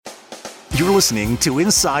You're listening to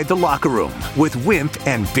Inside the Locker Room with Wimp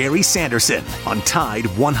and Barry Sanderson on Tide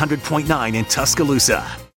 100.9 in Tuscaloosa.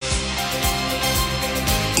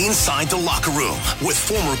 Inside the Locker Room with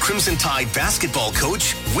former Crimson Tide basketball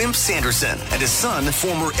coach Wimp Sanderson and his son,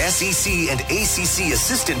 former SEC and ACC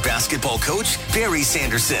assistant basketball coach Barry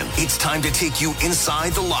Sanderson. It's time to take you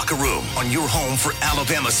inside the locker room on your home for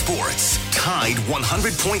Alabama sports. Tide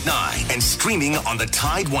 100.9 and streaming on the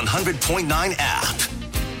Tide 100.9 app.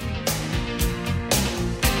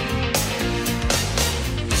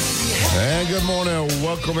 And good morning.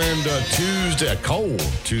 Welcome into Tuesday, a cold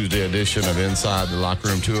Tuesday edition of Inside the Locker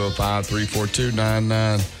Room.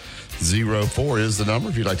 205-342-9904 is the number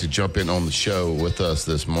if you'd like to jump in on the show with us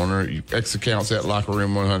this morning. X accounts at Locker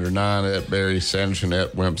Room 109, at Barry Sanderson,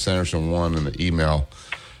 at Wimp Sanderson 1, and the email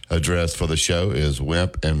address for the show is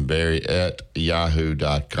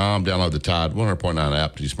wimpandbarry@yahoo.com. Download the Tide 100.9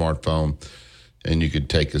 app to your smartphone, and you can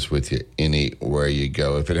take us with you anywhere you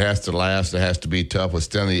go. If it has to last, it has to be tough.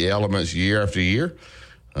 Withstanding the elements year after year.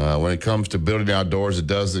 When it comes to building outdoors, it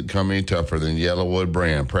doesn't come any tougher than Yellowwood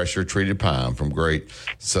brand pressure-treated pine from Great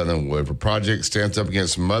Southern Wood. For project stands up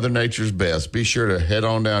against Mother Nature's best, be sure to head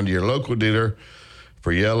on down to your local dealer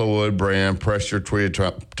for Yellowwood brand pressure-treated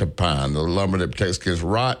pine, the lumber that protects against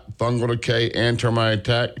rot, fungal decay, and termite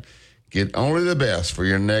attack. Get only the best for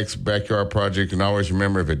your next backyard project. And always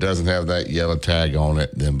remember, if it doesn't have that yellow tag on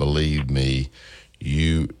it, then believe me,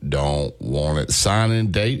 you don't want it.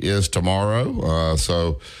 Sign-in date is tomorrow.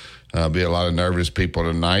 So be a lot of nervous people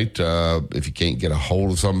tonight. If you can't get a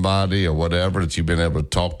hold of somebody or whatever that you've been able to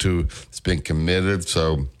talk to, it's been committed.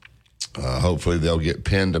 So hopefully they'll get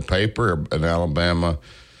pen to paper in Alabama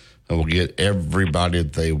and will get everybody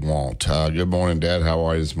that they want. Good morning, Dad. How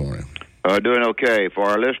are you this morning? Doing okay. For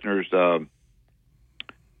our listeners,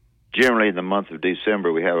 generally in the month of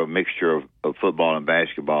December, we have a mixture of football and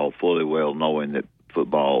basketball, fully well knowing that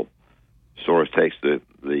football sort of takes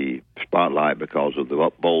the spotlight because of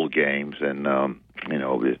the bowl games. And,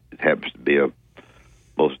 it happens to be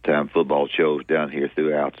most of the time football shows down here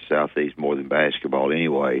throughout the Southeast more than basketball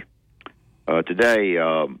anyway. Today,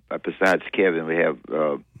 besides Kevin, we have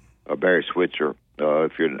Barry Switzer.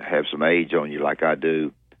 If you have some age on you like I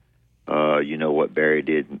do, you know what Barry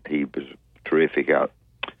did. He was terrific out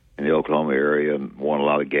in the Oklahoma area and won a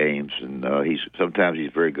lot of games. And sometimes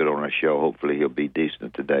he's very good on our show. Hopefully he'll be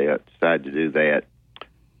decent today. I decided to do that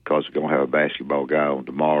because we're going to have a basketball guy on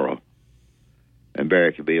tomorrow. And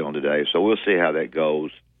Barry could be on today. So we'll see how that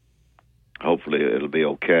goes. Hopefully it'll be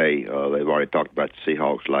okay. They've already talked about the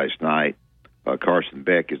Seahawks last night. Carson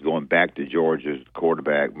Beck is going back to Georgia as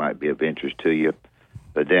quarterback. Might be of interest to you.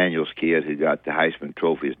 The Daniels kid who got the Heisman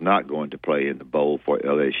Trophy is not going to play in the bowl for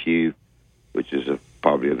LSU, which is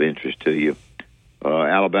probably of interest to you.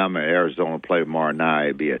 Alabama and Arizona play tomorrow night.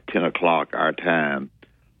 It'll be at 10 o'clock our time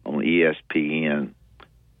on ESPN.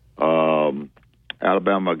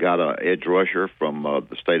 Alabama got an edge rusher from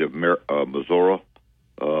the state of Missouri,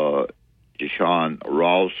 Deshaun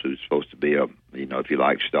Ross, who's supposed to be if you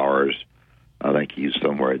like stars, I think he's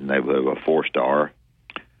somewhere in the neighborhood of a 4-star.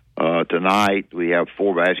 Tonight, we have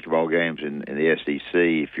 4 basketball games in the SEC,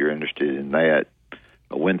 if you're interested in that.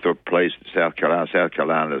 Winthrop plays South Carolina. South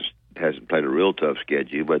Carolina hasn't played a real tough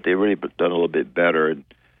schedule, but they've really done a little bit better, and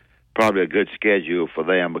probably a good schedule for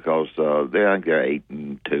them because I think they're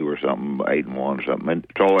 8-2 or something, 8-1 or something. And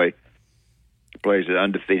Troy plays an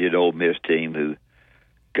undefeated Ole Miss team who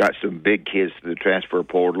got some big kids to the transfer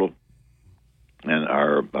portal and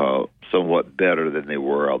are somewhat better than they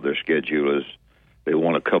were. Their schedule is they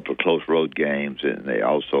won a couple of close road games, and they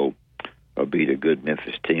also beat a good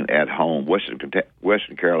Memphis team at home. Western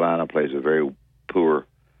Carolina plays a very poor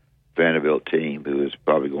Vanderbilt team who is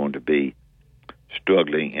probably going to be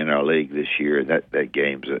struggling in our league this year. That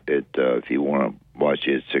game's if you want to watch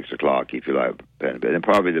it, at 6 o'clock if you like Vanderbilt. And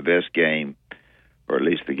probably the best game, or at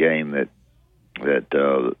least the game that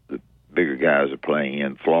the bigger guys are playing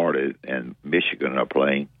in, Florida and Michigan are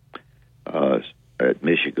playing. At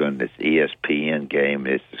Michigan, it's ESPN game.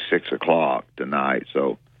 It's 6 o'clock tonight.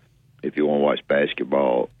 So if you want to watch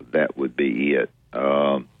basketball, that would be it.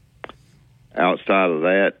 Outside of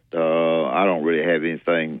that, I don't really have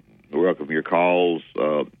anything. Welcome your calls.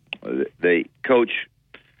 The coach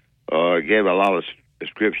gave a lot of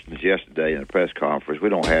descriptions yesterday in the press conference. We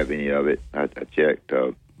don't have any of it. I checked.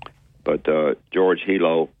 But George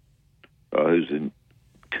Hilo, came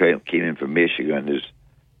in from Michigan,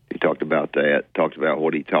 he talked about that, talked about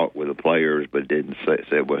what he talked with the players, but didn't say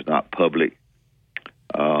it was not public.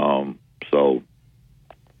 So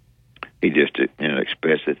he just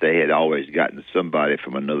expressed that they had always gotten somebody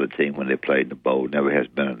from another team when they played in the bowl. Never has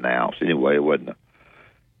been announced. Anyway, it wasn't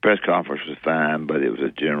press conference was fine, but it was a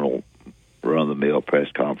general run-of-the-mill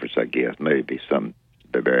press conference, I guess. Maybe some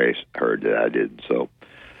that Barry heard that I didn't. So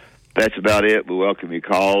that's about it. We welcome your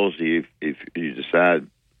calls. If you decide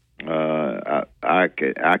I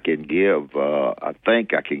can give, I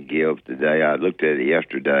think I can give today. I looked at it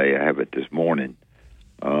yesterday. I have it this morning.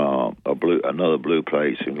 Another blue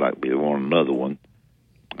play seems like we want another one,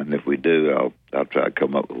 and if we do, I'll try to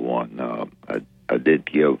come up with one. I did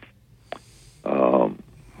give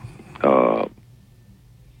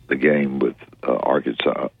the game with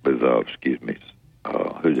Arkansas, with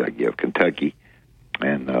who did I give? Kentucky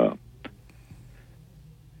and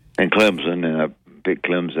Clemson, and I picked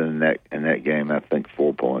Clemson in that game. I think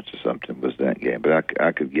 4 points or something was that game. But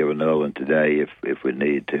I could give another one today if we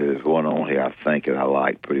needed to. There's one on here I think and I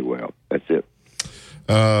like pretty well. That's it.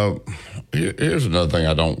 Here's another thing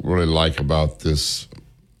I don't really like about this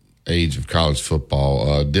age of college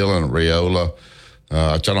football. Dylan Raiola,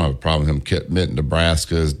 I don't have a problem with him committing to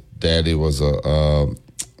Nebraska. His daddy was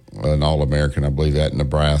an All-American, I believe, at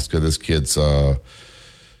Nebraska. This kid's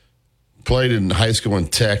played in high school in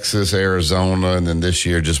Texas, Arizona, and then this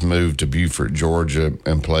year just moved to Beaufort, Georgia,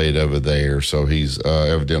 and played over there. So he's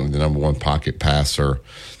evidently the number one pocket passer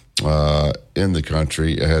in the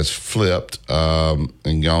country. Has flipped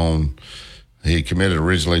and gone. He committed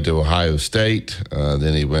originally to Ohio State,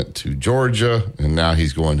 then he went to Georgia, and now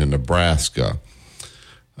he's going to Nebraska.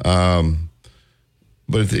 But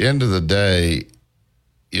at the end of the day,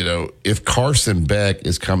 you know, if Carson Beck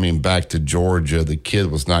is coming back to Georgia, the kid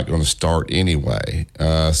was not going to start anyway.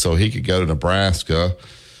 So he could go to Nebraska,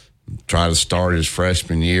 try to start his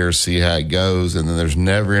freshman year, see how it goes, and then there's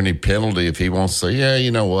never any penalty if he wants to say, yeah,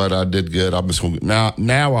 you know what, I did good. I'm just going to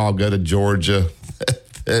now I'll go to Georgia.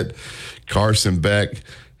 That Carson Beck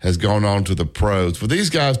has gone on to the pros. For these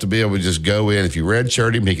guys to be able to just go in, if you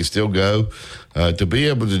redshirt him, he can still go. To be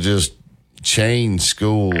able to just change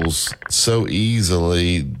schools so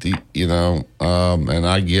easily, and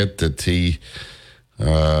I get that he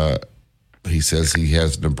says he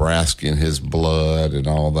has Nebraska in his blood and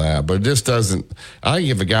all that, but it just doesn't. I think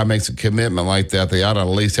if a guy makes a commitment like that, they ought to at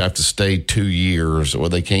least have to stay 2 years, or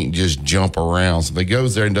they can't just jump around. So if he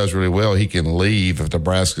goes there and does really well, he can leave if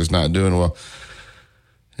Nebraska's not doing well.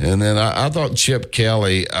 And then I thought Chip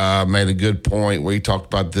Kelly made a good point where he talked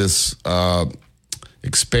about this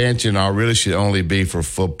expansion really should only be for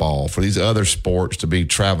football. For these other sports to be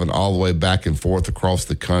traveling all the way back and forth across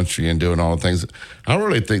the country and doing all the things, I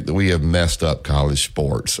really think that we have messed up college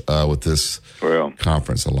sports with this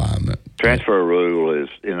conference alignment. Transfer rule is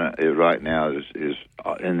right now is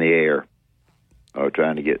in the air,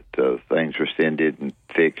 trying to get things rescinded and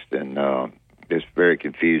fixed, and it's very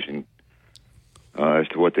confusing as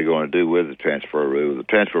to what they're going to do with the transfer rule. The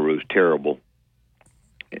transfer rule is terrible.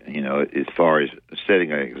 You know, as far as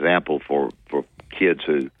setting an example for kids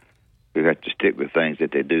who have to stick with things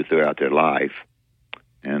that they do throughout their life.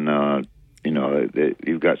 And,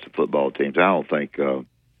 you've got some football teams. I don't think, I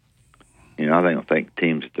think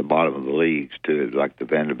teams at the bottom of the leagues, too, like the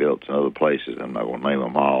Vanderbilts and other places, I'm not going to name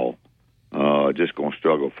them all, just going to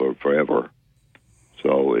struggle for forever.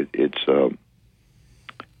 So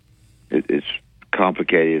it's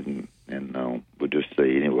complicated, and we'll just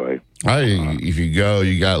see anyway. If you go,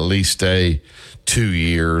 you got to at least stay 2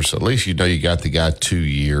 years. At least you got the guy 2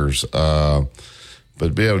 years.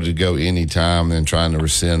 But be able to go any time and trying to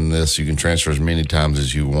rescind this, you can transfer as many times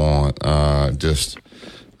as you want. I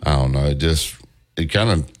don't know. It kind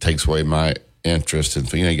of takes away my interest.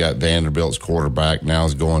 And you got Vanderbilt's quarterback now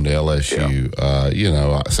is going to LSU.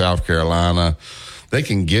 Yeah. South Carolina, they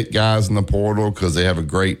can get guys in the portal because they have a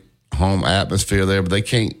great home atmosphere there, but they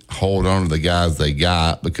can't hold on to the guys they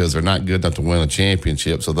got because they're not good enough to win a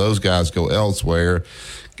championship. So those guys go elsewhere.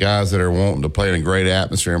 Guys that are wanting to play in a great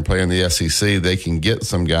atmosphere and play in the SEC, they can get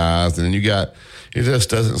some guys. And then it just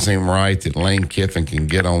doesn't seem right that Lane Kiffin can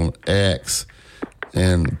get on X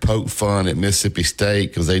and poke fun at Mississippi State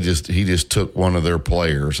because he just took one of their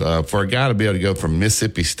players. For a guy to be able to go from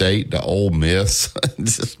Mississippi State to Ole Miss,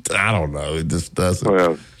 I don't know. It just doesn't.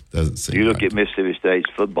 Well, doesn't seem you look right. at Mississippi State's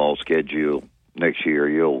football schedule next year,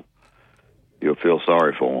 you'll feel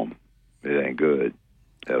sorry for them. It ain't good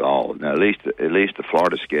at all. Now, at least the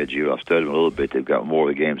Florida schedule, I've studied them a little bit. They've got more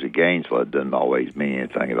of the games at Gainesville. It doesn't always mean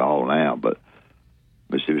anything at all now, but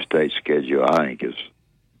Mississippi State's schedule, I think,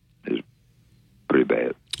 is pretty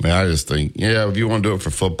bad. I just think, if you want to do it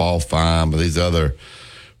for football, fine, but these other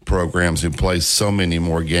programs who play so many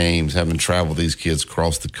more games, having traveled these kids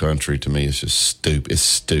across the country, to me, it's just stupid. It's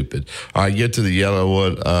stupid. All right, get to the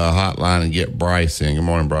Yellowwood hotline and get Bryce in. Good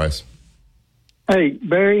morning, Bryce. Hey,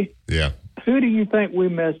 Barry. Yeah. Who do you think we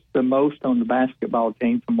missed the most on the basketball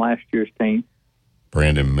team from last year's team?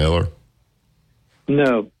 Brandon Miller.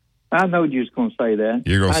 No. I know you was going to say that.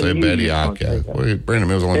 You're going to say Bediako. Well, Brandon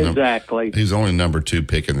Miller's only exactly. He's only number 2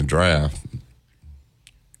 pick in the draft.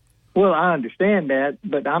 Well, I understand that,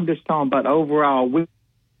 but I'm just talking about overall.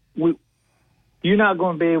 You're not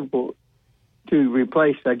going to be able to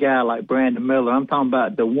replace a guy like Brandon Miller. I'm talking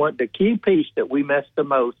about the key piece that we missed the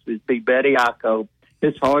most is Bediako.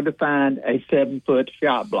 It's hard to find a 7-foot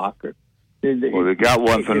shot blocker. Well, they got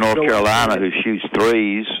one from North Carolina who shoots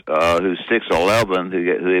threes, who's 6'11",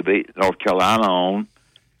 who they beat North Carolina on,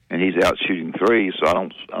 and he's out shooting threes. So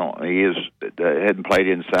he hadn't played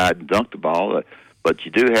inside and dunked the ball, but you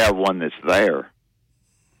do have one that's there.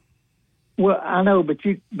 Well, I know, but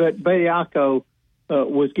Bediako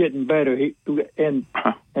was getting better. And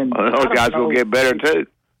those guys will get better too.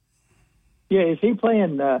 Yeah, is he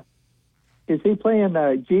playing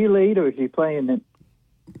G League or is he playing?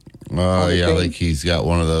 Yeah, I think he's got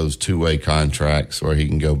one of those 2-way contracts where he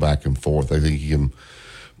can go back and forth. I think he can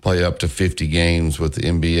play up to 50 games with the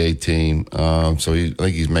NBA team. So I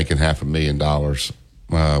think he's making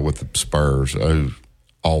 $500,000 with the Spurs. Oh,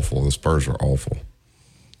 awful! The Spurs are awful.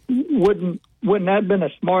 Wouldn't that have been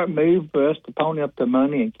a smart move for us to pony up the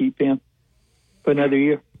money and keep him for another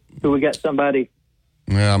year? So we got somebody.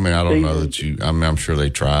 Yeah, I mean, I don't know that I'm sure they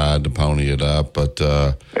tried to pony it up, but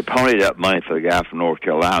they ponied up money for the guy from North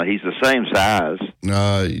Carolina. He's the same size.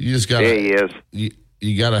 You just got. Yeah, he is.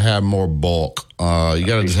 You got to have more bulk. You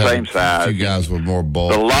got to just have a few guys with more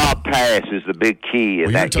bulk. The lob pass is the big key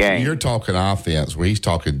in that game. You're talking offense, where he's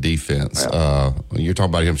talking defense. Yeah. You're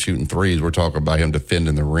talking about him shooting threes. We're talking about him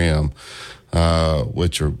defending the rim,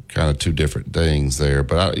 which are kind of two different things there.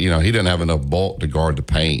 But he doesn't have enough bulk to guard the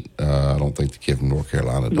paint. I don't think the kid from North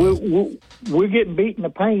Carolina does. We're getting beat in the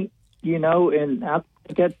paint, and I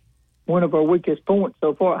think that's one of our weakest points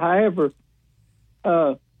so far. However,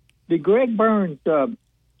 did Greg Burns, did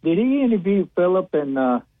he interview Phillip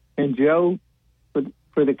and Joe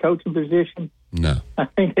for the coaching position? No. I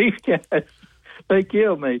mean, these guys, they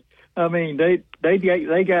kill me. I mean, they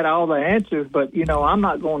got all the answers, but, I'm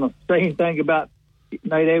not going to say anything about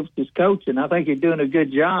Nate Davis' coaching. I think he's doing a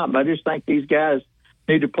good job. I just think these guys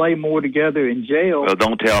need to play more together in jail. Well,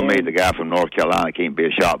 don't tell me the guy from North Carolina can't be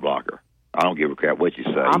a shot blocker. I don't give a crap what you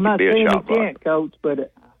say. I'm not saying he can't, Coach,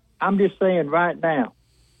 but I'm just saying right now.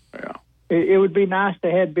 Yeah, it would be nice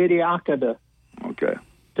to have Bediako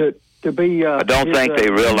to be. I don't think they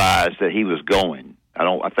realized that he was going.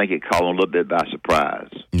 I think it caught them a little bit by surprise.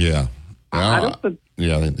 Yeah, I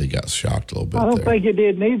think they got shocked a little bit. I don't think it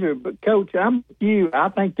did neither. But Coach, I'm with you. I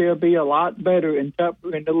think they'll be a lot better and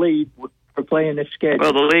tougher in the league for playing this schedule.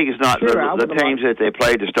 Well, the league is not the teams that they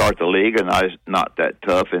played to start the league are not that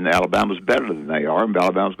tough, and Alabama's better than they are, and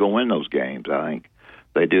Alabama's going to win those games. I think.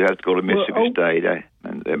 They do have to go to Mississippi State,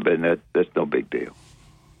 but that's no big deal.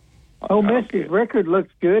 Ole Miss's record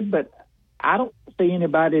looks good, but I don't see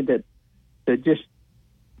anybody that just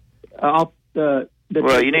off the.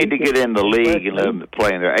 Well, you need to get in the league and let them play.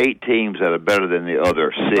 And there are 8 teams that are better than the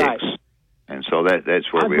other 6, right. And so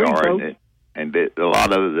that's where we are. And a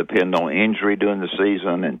lot of it depends on injury during the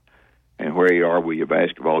season and where you are with your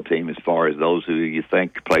basketball team as far as those who you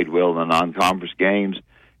think played well in the non-conference games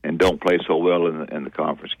and don't play so well in the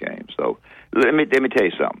conference games. So let me tell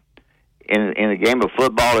you something. In a game of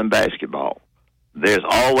football and basketball, there's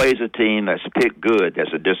always a team that's picked good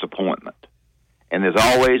that's a disappointment. And there's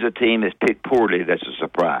always a team that's picked poorly that's a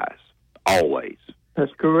surprise. Always.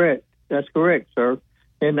 That's correct. That's correct, sir.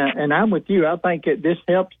 And I'm with you. I think this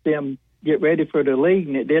helps them get ready for the league,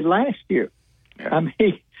 and it did last year. Yeah. I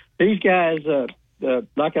mean, these guys,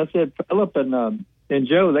 like I said, Phillip and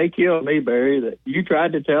Joe, they killed me, Barry, that you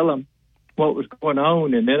tried to tell them what was going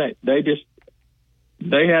on, and then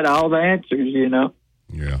they had all the answers,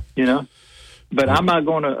 Yeah. But I'm not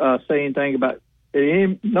going to say anything about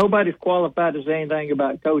nobody's qualified to say anything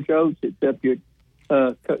about Coach Oates except your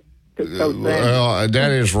Coach Sanders. Well,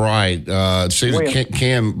 that is right. They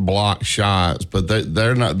can block shots, but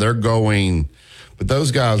they're not. They're going. But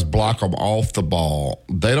those guys block them off the ball.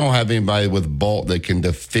 They don't have anybody with bulk that can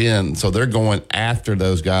defend, so they're going after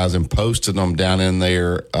those guys and posting them down in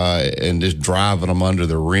there and just driving them under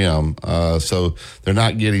the rim. So they're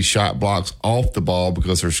not getting shot blocks off the ball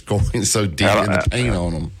because they're scoring so deep in the paint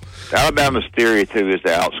on them. Alabama's theory, too, is to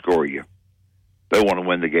outscore you. They want to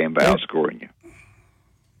win the game by outscoring you.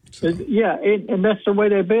 So. Yeah, and that's the way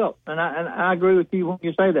they're built. And I agree with you when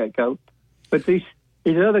you say that, Coach. But these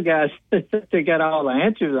other guys, they got all the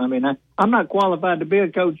answers. I mean, I'm not qualified to be a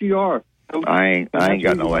coach. You are. I ain't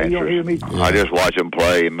got no answers. I just watch them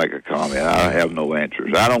play and make a comment. I have no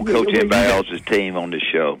answers. I don't coach anybody else's team on this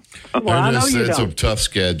show. Well, it's a tough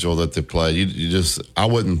schedule that they play. I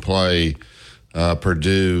wouldn't play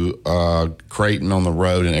Purdue, Creighton on the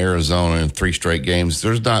road in Arizona in 3 straight games.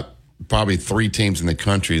 There's not probably 3 teams in the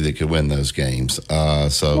country that could win those games.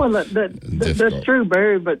 That's true,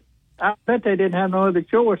 Barry, but I bet they didn't have no other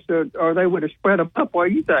choice, or they would have spread them up. What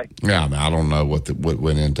do you think? Yeah, I mean, I don't know what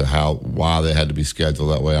went into why they had to be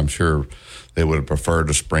scheduled that way. I'm sure they would have preferred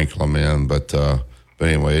to sprinkle them in, but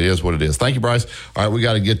anyway, it is what it is. Thank you, Bryce. All right, we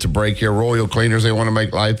got to get to break here. Royal Cleaners, they want to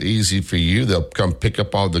make life easy for you. They'll come pick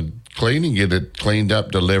up all the cleaning, get it cleaned up,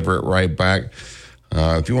 deliver it right back.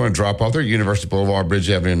 If you want to drop off there, University Boulevard, Bridge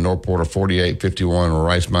Avenue in Northport, or 4851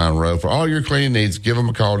 Rice Mine Road. For all your cleaning needs, give them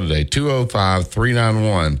a call today,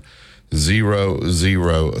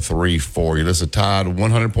 205-391-0034. You listen to Tide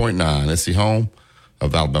 100.9. It's the home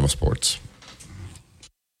of Alabama sports.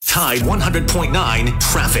 Tide 100.9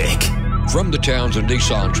 traffic. From the Townsend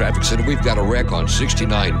Nissan Traffic Center, we've got a wreck on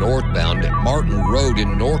 69 northbound at Martin Road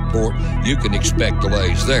in Northport. You can expect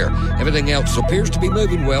delays there. Everything else appears to be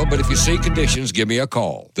moving well, but if you see conditions, give me a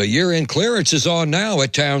call. The year-end clearance is on now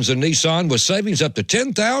at Townsend Nissan with savings up to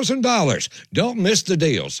 $10,000. Don't miss the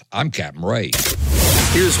deals. I'm Captain Ray.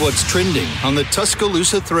 Here's what's trending on the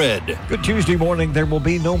Tuscaloosa thread. Good Tuesday morning. There will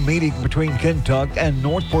be no meeting between Kentuck and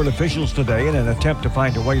Northport officials today in an attempt to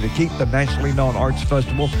find a way to keep the nationally known arts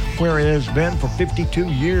festival where it has been for 52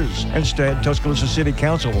 years. Instead, Tuscaloosa City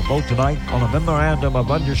Council will vote tonight on a memorandum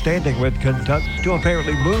of understanding with Kentuck to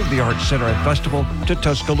apparently move the Arts Center and Festival to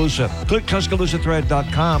Tuscaloosa. Click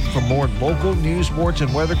TuscaloosaThread.com for more local news, sports,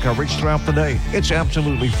 and weather coverage throughout the day. It's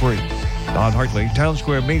absolutely free. Don Hartley, Town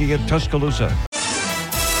Square Media, Tuscaloosa.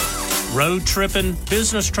 Road tripping,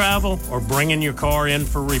 business travel, or bringing your car in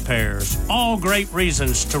for repairs. All great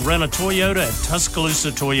reasons to rent a Toyota at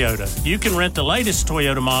Tuscaloosa Toyota. You can rent the latest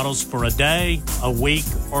Toyota models for a day, a week,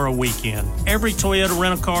 or a weekend. Every Toyota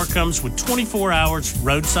rental-car comes with 24 hours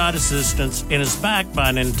roadside assistance and is backed by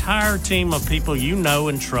an entire team of people you know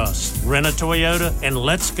and trust. Rent a Toyota and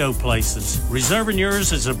let's go places. Reserving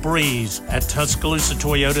yours is a breeze at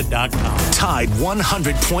TuscaloosaToyota.com. Tide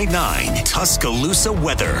 100.9 Tuscaloosa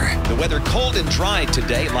weather. The weather cold and dry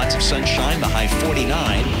today. Lots of sunshine, the high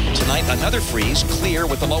 49. Tonight, another freeze, clear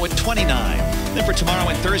with the low at 29. Then for tomorrow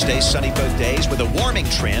and Thursday, sunny both days with a warming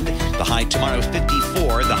trend. The high tomorrow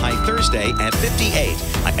 54, the high Thursday at 58.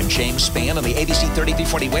 I'm James Spann on the ABC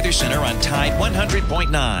 3340 Weather Center on Tide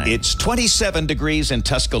 100.9. It's 27 degrees in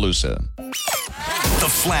Tuscaloosa. The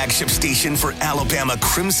flagship station for Alabama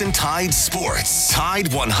Crimson Tide sports. Tide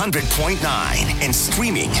 100.9 and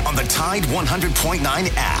streaming on the Tide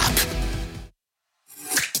 100.9 app.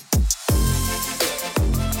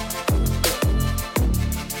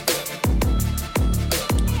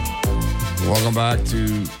 Welcome back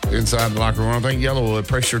to Inside the Locker Room. I think Yellowwood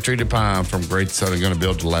pressure treated pine from Great Southern going to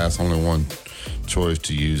build to last. Only one choice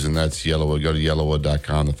to use, and that's Yellowwood. Go to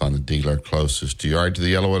yellowwood.com to find the dealer closest to you. All right, to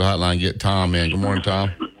the Yellowwood hotline. Get Tom in. Good morning,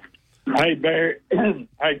 Tom. Hey, Barry.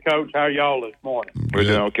 Hey, Coach. How y'all this morning? We're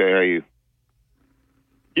doing okay. How are you?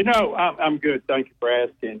 You know, I'm good. Thank you for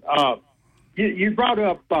asking. You brought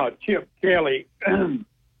up Chip Kelly.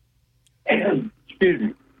 Excuse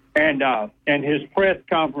me. And his press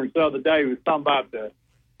conference the other day was talking about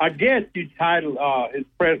I guess you titled his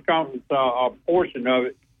press conference, a portion of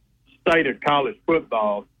it, State of College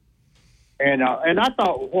Football. And I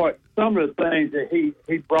thought what some of the things that he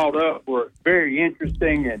brought up were very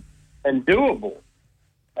interesting and doable.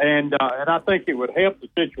 And I think it would help the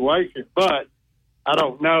situation. But I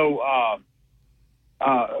don't know.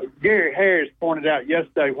 Gary Harris pointed out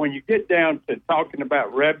yesterday, when you get down to talking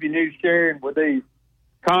about revenue sharing with these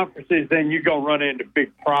conferences, then you're going to run into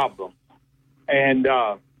big problems. And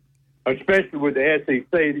especially with the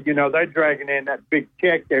SEC, you know, they're dragging in that big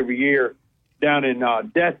check every year down in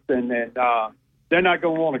Destin, and they're not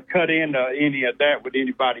going to want to cut into any of that with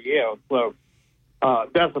anybody else. So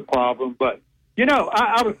that's a problem. But, you know,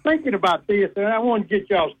 I was thinking about this, and I want to get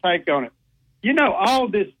y'all's take on it. You know, all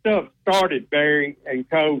this stuff started, Barry and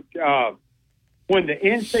Coach, when the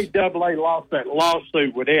NCAA lost that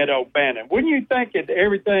lawsuit with Ed O'Bannon. Wouldn't you think that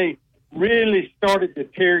everything really started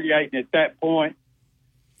deteriorating at that point?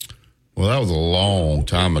 Well, that was a long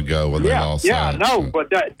time ago when they lost that. Yeah, I know,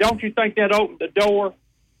 but don't you think that opened the door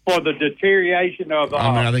for the deterioration of...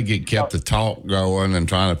 I think it kept the talk going and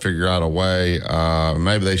trying to figure out a way.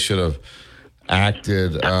 Maybe they should have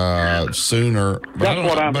acted sooner.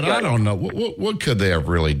 But I don't know. What could they have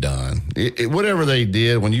really done? Whatever they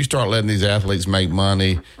did, when you start letting these athletes make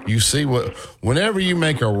money, you see whenever you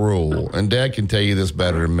make a rule, and Dad can tell you this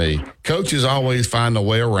better than me, coaches always find a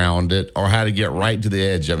way around it or how to get right to the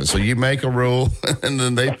edge of it. So you make a rule, and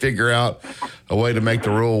then they figure out a way to make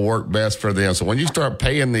the rule work best for them. So when you start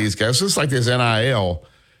paying these guys, just like this NIL,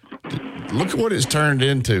 look at what it's turned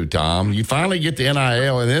into, Tom. You finally get the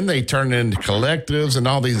NIL, and then they turn it into collectives and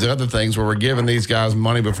all these other things where we're giving these guys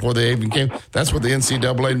money before they even came. That's what the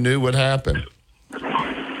NCAA knew would happen.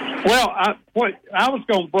 Well, I was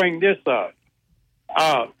going to bring this up.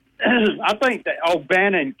 I think the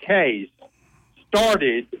O'Bannon case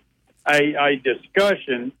started a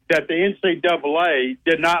discussion that the NCAA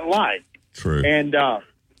did not like. True. And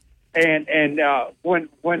when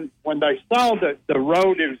they saw that the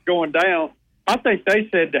road it was going down, I think they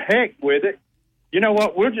said, to heck with it. You know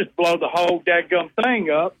what? We'll just blow the whole dadgum thing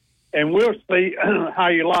up, and we'll see how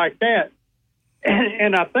you like that.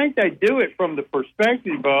 And I think they do it from the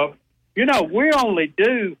perspective of, we only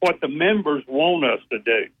do what the members want us to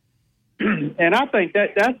do. And I think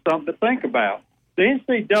that's something to think about. The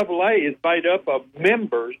NCAA is made up of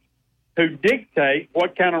members who dictate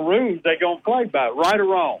what kind of rules they're going to play by, right or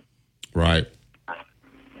wrong. Right.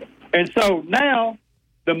 And so now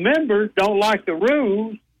the members don't like the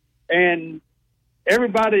rules, and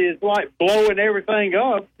everybody is like blowing everything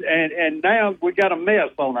up, and now we got a mess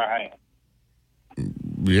on our hands.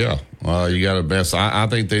 Yeah, you got a mess. I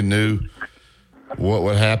think they knew what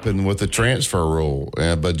would happen with the transfer rule,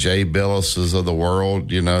 but Jay Billis's of the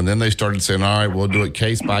world, and then they started saying, all right, we'll do it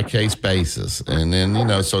case-by-case basis. And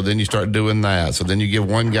then, so then you start doing that. So then you give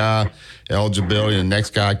one guy eligibility and the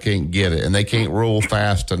next guy can't get it. And they can't rule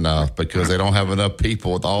fast enough because they don't have enough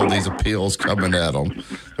people with all these appeals coming at them.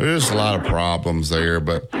 There's a lot of problems there,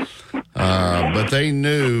 but they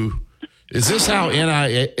knew. Is this how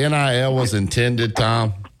NIL was intended,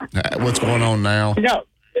 Tom? What's going on now? No,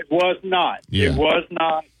 it was not. Yeah. It was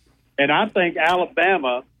not. And I think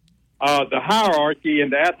Alabama, the hierarchy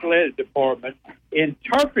in the athletic department,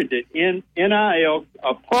 interpreted NIL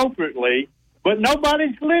appropriately, but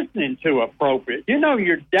nobody's listening to appropriate.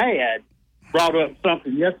 Your dad brought up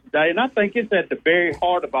something yesterday, and I think it's at the very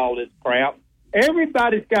heart of all this crap.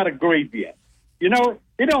 Everybody's got a grievance.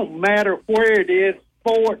 It don't matter where it is,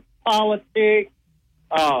 sports, politics,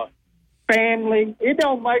 family. It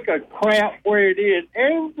don't make a crap where it is.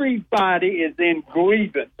 Everybody is in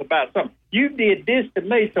grievance about something. You did this to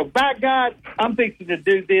me, so by God, I'm fixing to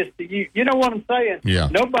do this to you. You know what I'm saying? Yeah.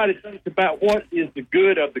 Nobody thinks about what is the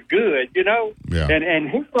good of the good, Yeah. And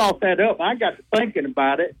he brought that up. I got to thinking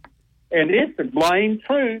about it, and it's the plain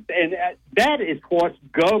truth, and that is what's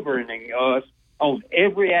governing us on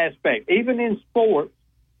every aspect, even in sports.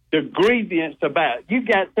 The grievance about, you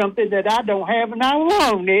got something that I don't have, and I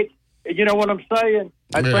want it. You know what I'm saying?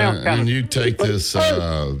 And you take this,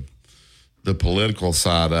 the political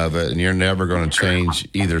side of it, and you're never going to change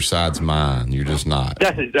either side's mind. You're just not.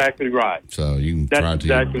 That's exactly right. So you can try to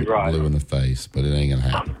get blue in the face, but it ain't going to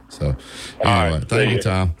happen. So anyway, thank you,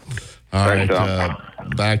 Tom. All right,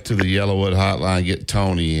 back to the Yellowwood hotline. Get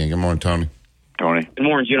Tony in. Good morning, Tony. Tony. Good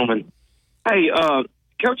morning, gentlemen. Hey,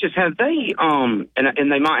 coaches, have they, and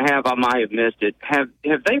they might have, I might have missed it, have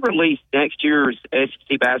they released next year's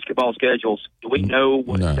SEC basketball schedules? Do we know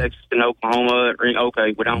what Texas and Oklahoma are?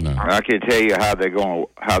 Okay, we don't. No. I can tell you how they're going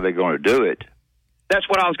to do it. That's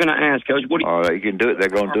what I was going to ask, Coach. What do you can do it. They're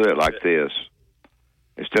going to do it like this.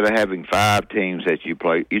 Instead of having 5 teams that you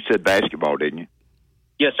play, you said basketball, didn't you?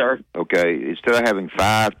 Yes, sir. Okay, instead of having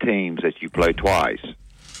 5 teams that you play twice,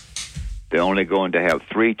 they're only going to have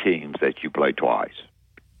 3 teams that you play twice.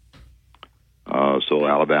 So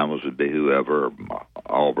Alabama's would be whoever,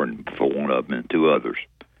 Auburn for one of them, and 2 others.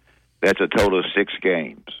 That's a total of 6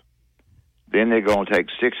 games. Then they're going to take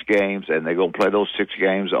 6 games, and they're going to play those 6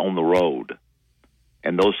 games on the road.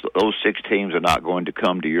 And those 6 teams are not going to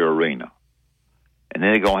come to your arena. And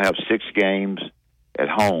then they're going to have 6 games at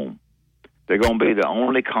home. They're going to be the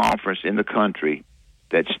only conference in the country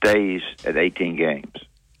that stays at 18 games.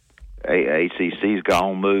 ACC's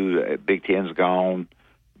gone, moved. Big Ten's gone,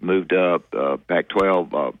 moved up.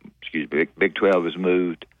 Pac-12, Big 12 has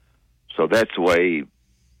moved. So that's the way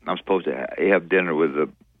I'm supposed to have dinner with the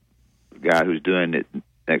guy who's doing it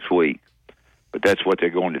next week. But that's what they're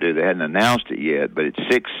going to do. They hadn't announced it yet, but it's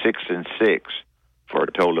 6, 6, and 6 for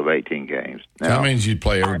a total of 18 games. Now, so that means you'd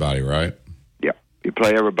play everybody, right? Yeah, you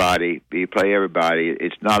play everybody.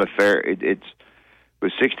 It's not a fair. It's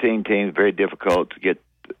with 16 teams, very difficult to get.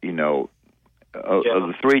 Of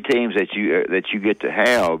the 3 teams that you get to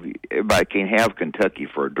have, everybody can't have Kentucky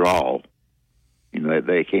for a draw.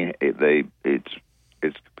 They can't.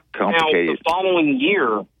 It's complicated. Now, the following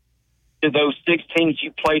year, do those 6 teams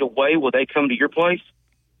you played away, will they come to your place?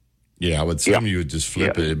 Yeah, I would assume you would just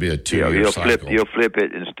flip it. It'd be a 2-year cycle. You'll flip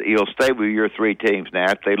it, and you'll stay with your 3 teams.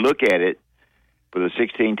 Now, if they look at it for the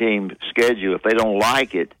 16-team schedule, if they don't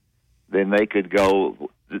like it, then they could go.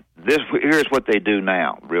 Here's what they do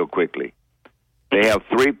now, real quickly. They have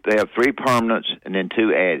 3 permanents and then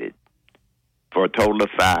 2 added for a total of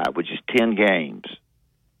 5, which is 10 games.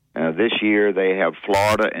 This year they have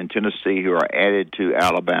Florida and Tennessee who are added to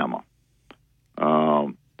Alabama.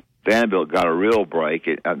 Vanderbilt got a real break.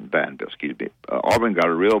 Auburn got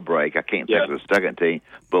a real break. I can't think of the second team,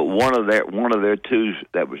 but one of their 2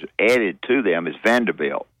 that was added to them is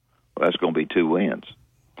Vanderbilt. Well, that's going to be 2 wins.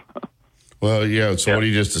 Well, yeah. So what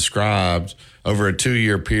you just described, over a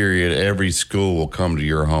 2-year period, every school will come to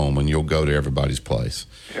your home, and you'll go to everybody's place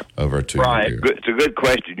over a 2-year period. It's a good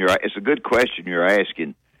question. It's a good question you're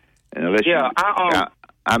asking. And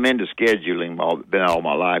I'm into scheduling. Been all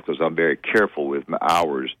my life because I'm very careful with my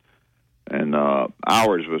hours. And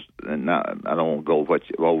hours was. And I don't want to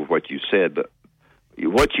go over what you said, but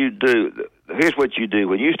what you do. Here's what you do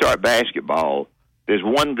when you start basketball. There's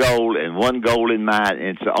one goal and one goal in mind,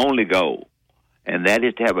 and it's the only goal. And that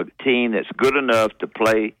is to have a team that's good enough to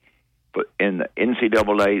play in the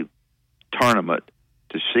NCAA tournament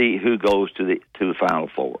to see who goes to the Final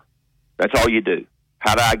Four. That's all you do.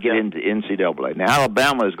 How do I get into NCAA? Now,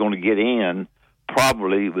 Alabama is going to get in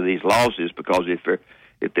probably with these losses because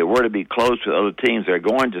if they were to be close to other teams, they're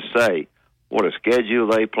going to say, what a schedule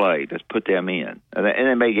they played. Let's put them in. And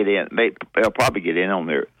they may get in. They'll probably get in on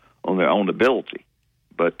their own ability.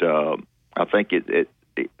 But I think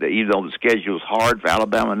even though the schedule is hard for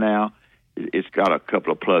Alabama now, it's got a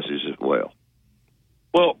couple of pluses as well.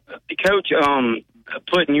 Well, Coach,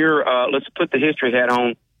 putting your let's put the history hat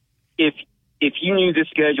on. If you knew this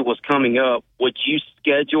schedule was coming up, would you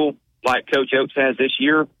schedule like Coach Oaks has this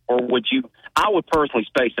year, or would you? I would personally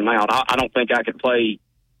space them out. I don't think I could play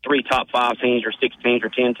 3 top 5 teams or 6 teams or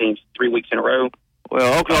 10 teams 3 weeks in a row.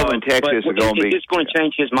 Well, Oklahoma and Texas are going to be. Is this going to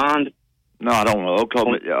change his mind? No, I don't know.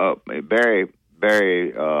 Oklahoma, Barry,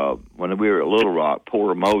 when we were at Little Rock,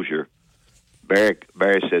 Porter Mosier,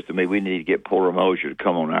 Barry says to me, we need to get Porter Mosier to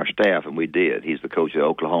come on our staff, and we did. He's the coach of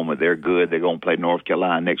Oklahoma. They're good. They're going to play North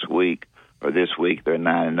Carolina next week or this week. They're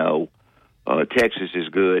 9-0. Texas is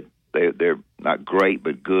good. They're not great,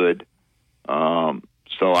 but good.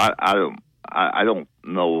 So I don't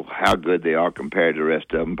know how good they are compared to the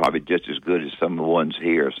rest of them. Probably just as good as some of the ones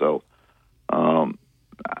here. So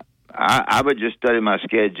I would just study my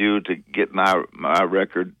schedule to get my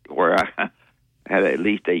record where I had at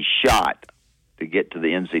least a shot to get to the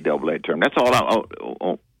NCAA tournament. That's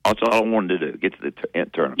all I wanted to do, get to the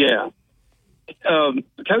tournament. Yeah.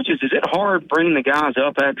 Coaches, is it hard bringing the guys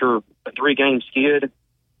up after a 3-game skid,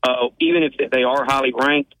 even if they are highly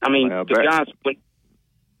ranked? I mean, the guys.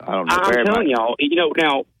 I don't know. I'm telling y'all,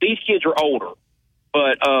 now these kids are older,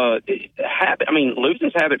 but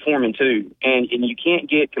losing's habit forming too, and you can't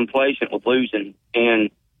get complacent with losing. And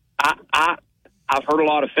I've heard a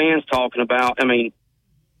lot of fans talking about. I mean,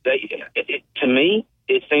 to me,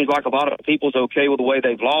 it seems like a lot of people's okay with the way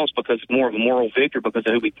they've lost because it's more of a moral victory because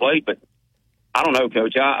of who we played, but. I don't know,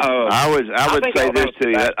 Coach. I would say this to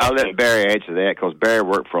you. I'll let Barry answer that because Barry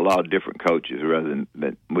worked for a lot of different coaches rather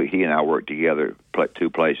than he and I worked together 2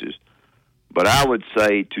 places. But I would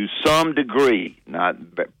say to some degree,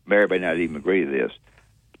 Barry may not even agree to this,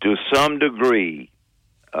 to some degree,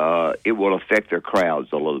 it will affect their crowds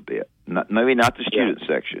a little bit. Maybe not the student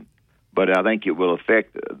section, but I think it will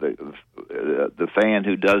affect the fan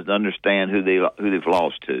who doesn't understand who they've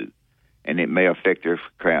lost to. And it may affect their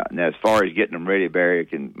crowd. Now, as far as getting them ready, Barry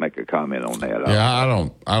can make a comment on that. Yeah,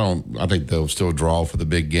 I think they'll still draw for the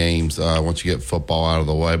big games once you get football out of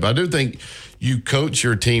the way. But I do think you coach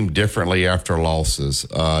your team differently after losses.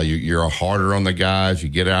 You're harder on the guys. You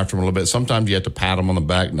get after them a little bit. Sometimes you have to pat them on the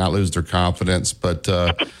back, not lose their confidence. But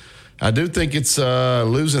I do think it's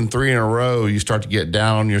losing 3 in a row. You start to get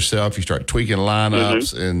down on yourself. You start tweaking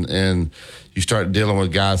lineups and you start dealing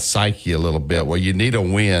with guys' psyche a little bit where you need a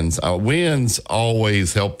wins. Wins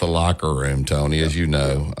always help the locker room, Tony, as you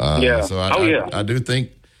know. So I do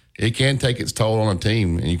think it can take its toll on a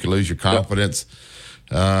team, and you can lose your confidence.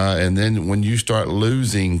 And then when you start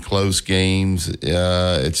losing close games,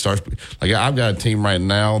 it starts – like I've got a team right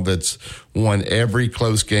now that's won every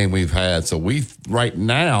close game we've had. So we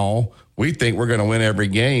think we're going to win every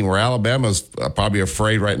game, where Alabama's probably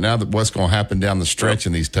afraid right now that what's going to happen down the stretch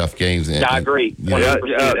in these tough games. I agree.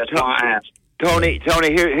 100%. That's why I asked. Tony,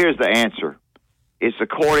 here's the answer. It's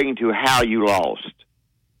according to how you lost.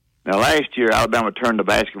 Now, last year, Alabama turned the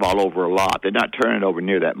basketball over a lot. They're not turning it over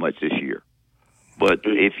near that much this year. But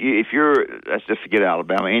if you're, let's just forget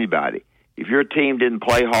Alabama, anybody. If your team didn't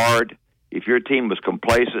play hard, if your team was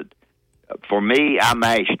complacent, for me, I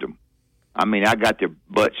mashed them. I mean, I got their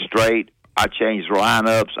butt straight. I changed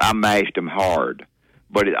lineups. I mashed them hard.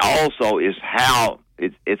 But it also is how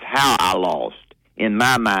it's how I lost in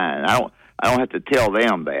my mind. I don't have to tell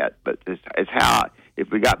them that, but it's how. If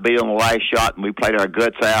we got beat on the last shot and we played our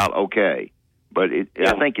guts out, okay. But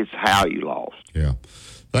I think it's how you lost. Yeah.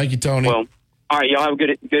 Thank you, Tony. Well, all right, y'all have a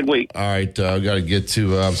good week. All right, got to get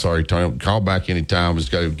to, I'm sorry, Tony, call back anytime. Just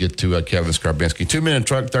got to get to Kevin Skarbinski. 2-minute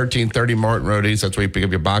truck, 1330 Martin Road East. That's where you pick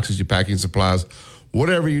up your boxes, your packing supplies,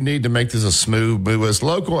 whatever you need to make this a smooth move. It's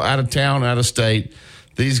local, out of town, out of state.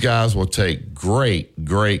 These guys will take great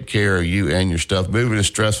care of you and your stuff. Moving is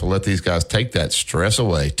stressful. Let these guys take that stress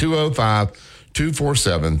away.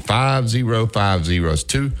 205-247-5050. It's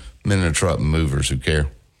 2-minute truck movers who care.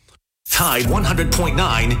 Tide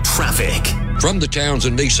 100.9 traffic. From the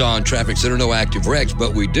Townsend Nissan Traffic Center, no active wrecks,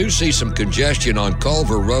 but we do see some congestion on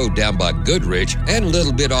Culver Road down by Goodrich and a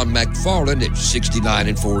little bit on McFarland at 69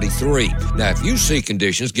 and 43. Now, if you see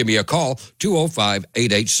conditions, give me a call,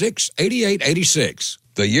 205-886-8886.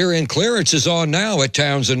 The year-end clearance is on now at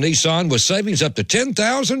Townsend Nissan with savings up to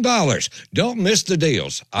 $10,000. Don't miss the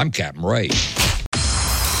deals. I'm Captain Ray.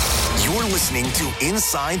 You're listening to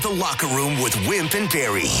Inside the Locker Room with Wimp and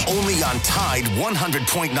Barry, only on Tide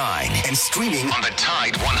 100.9 and streaming on the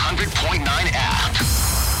Tide 100.9 app.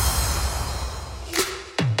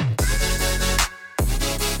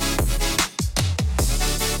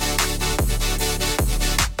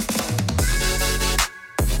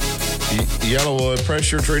 Yellowwood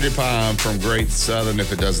pressure-treated pine from Great Southern.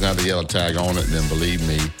 If it doesn't have the yellow tag on it, then believe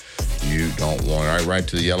me, you don't want it. All right, right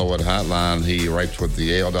to the Yellowwood hotline. He writes with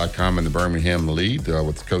the AL.com and the Birmingham Lead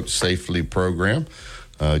with the Coach Safely program.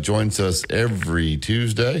 Joins us every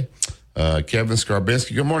Tuesday. Kevin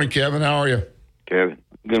Skarbinski. Good morning, Kevin. How are you? Kevin.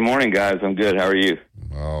 Good morning, guys. I'm good. How are you?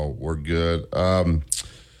 Oh, we're good.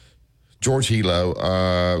 George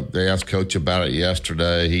Hilo, they asked Coach about it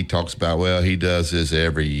yesterday. He talks about, well, he does this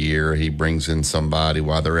every year. He brings in somebody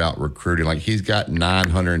while they're out recruiting. Like, he's got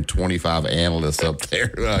 925 analysts up there,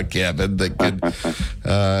 Kevin, that could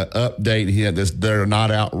update him. They're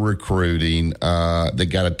not out recruiting. They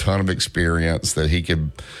got a ton of experience that he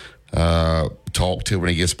could talk to when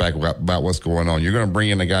he gets back about what's going on. You're going to bring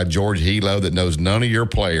in a guy, George Hilo, that knows none of your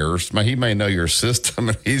players. He may know your system,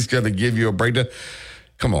 and he's going to give you a breakdown.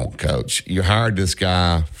 Come on, Coach. You hired this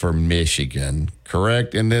guy for Michigan,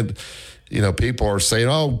 correct? And then, people are saying,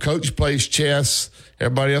 oh, Coach plays chess.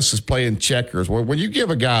 Everybody else is playing checkers. Well, when you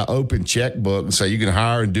give a guy an open checkbook and say you can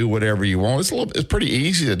hire and do whatever you want, it's pretty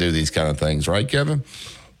easy to do these kind of things, right, Kevin?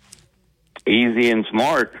 Easy and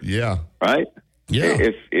smart. Yeah. Right? Yeah.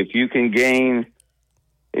 If you can gain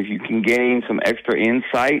some extra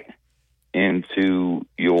insight into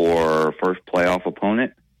your first playoff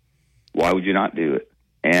opponent, why would you not do it?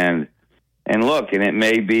 And look, and it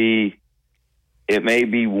may be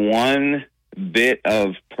one bit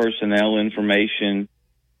of personnel information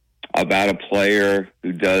about a player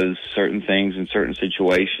who does certain things in certain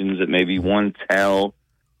situations. It may be one tell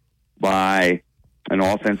by an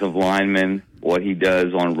offensive lineman what he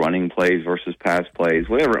does on running plays versus pass plays,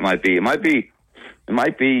 whatever it might be.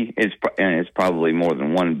 It's probably more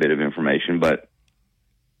than one bit of information, but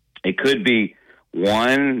it could be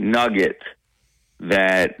one nugget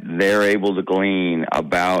that they're able to glean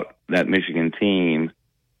about that Michigan team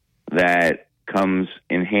that comes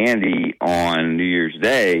in handy on New Year's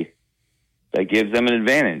Day, that gives them an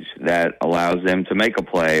advantage, that allows them to make a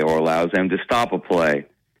play or allows them to stop a play.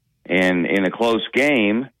 And in a close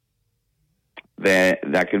game,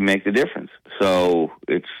 that could make the difference. So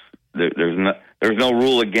there's no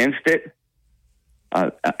rule against it.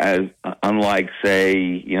 Unlike,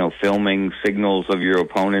 say, filming signals of your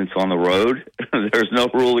opponents on the road, there's no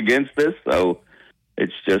rule against this, so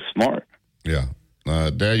it's just smart. Yeah.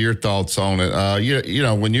 Dad, your thoughts on it?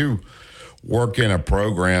 When you work in a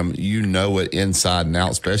program, you know it inside and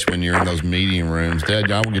out, especially when you're in those meeting rooms. Dad,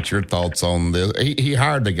 I will get your thoughts on this. He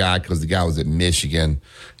hired the guy because the guy was at Michigan,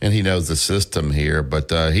 and he knows the system here, but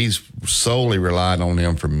he's solely relied on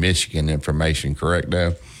him for Michigan information, correct,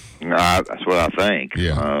 Dad? That's what I think.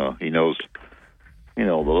 Yeah. He knows, the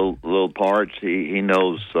little parts. He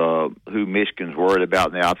knows who Michigan's worried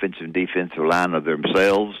about in the offensive and defensive line of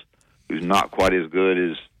themselves, who's not quite as good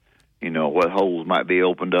as, what holes might be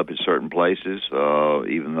opened up in certain places,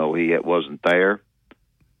 even though he wasn't there.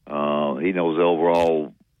 He knows the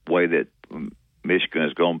overall way that Michigan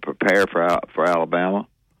is going to prepare for Alabama.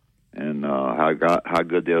 and how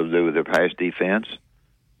good they'll do with their pass defense.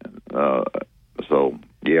 So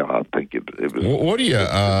yeah, I think it was. What do you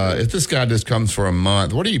if this guy just comes for a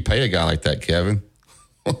month? What do you pay a guy like that, Kevin,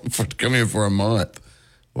 for to come in for a month?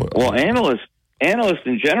 Well, analysts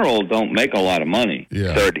in general don't make a lot of money.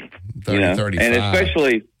 Yeah, 30, 35. And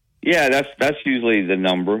especially, that's usually the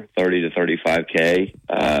number, 30 to 35K.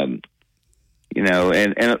 And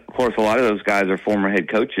of course, a lot of those guys are former head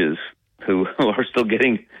coaches who are still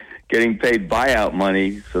getting paid buyout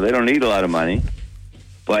money, so they don't need a lot of money.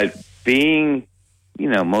 But being,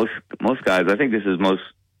 most guys, I think this is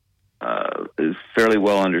is fairly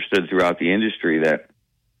well understood throughout the industry that,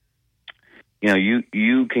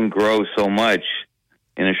 you can grow so much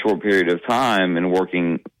in a short period of time in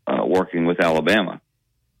working with Alabama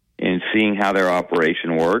and seeing how their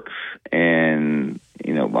operation works and,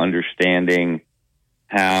 understanding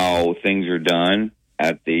how things are done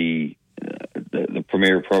at the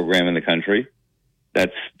premier program in the country.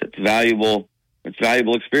 That's valuable. It's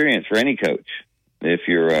valuable experience for any coach. If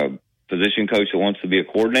you're a position coach that wants to be a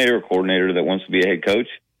coordinator that wants to be a head coach,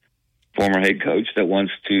 former head coach that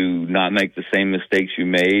wants to not make the same mistakes you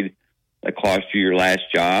made that cost you your last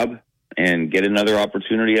job and get another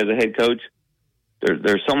opportunity as a head coach.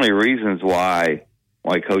 There's so many reasons why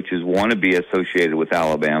coaches want to be associated with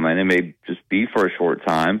Alabama, and it may just be for a short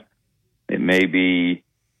time. It may be,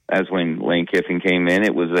 as when Lane Kiffin came in,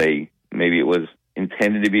 maybe it was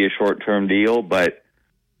intended to be a short-term deal, but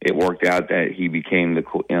it worked out that he became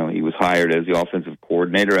he was hired as the offensive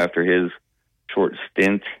coordinator after his short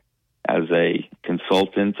stint as a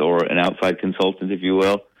consultant or an outside consultant, if you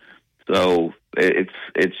will. So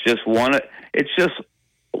it's just one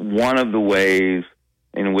of the ways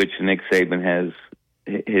in which Nick Saban has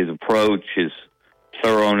his approach, his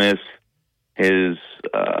thoroughness, his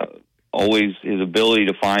ability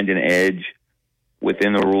to find an edge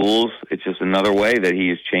within the rules. It's just another way that he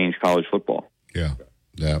has changed college football.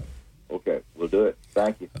 Yeah. Okay, we'll do it.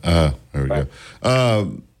 Thank you. There we go.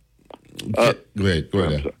 Go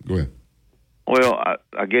ahead. Well,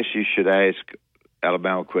 I guess you should ask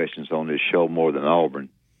Alabama questions on this show more than Auburn.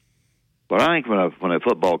 But I think when a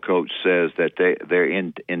football coach says that they're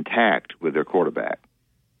intact with their quarterback,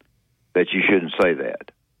 that you shouldn't say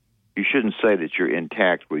that. You shouldn't say that you're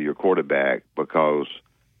intact with your quarterback because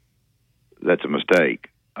that's a mistake.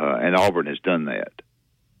 And Auburn has done that.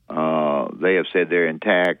 They have said they're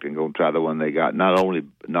intact and going to try the one they got, not only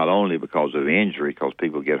because of injury, because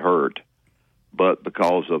people get hurt, but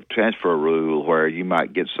because of transfer rule where you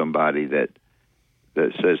might get somebody that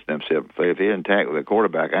says to themselves, if they're intact with a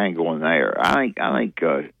quarterback, I ain't going there. I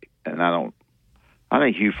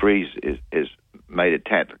think Hugh Freeze is made a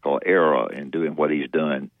tactical error in doing what he's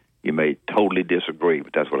done. You may totally disagree,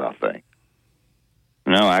 but that's what I think.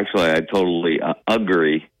 No, actually, I totally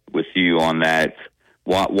agree with you on that.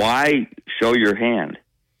 Why show your hand?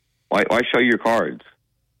 Why show your cards?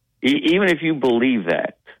 Even if you believe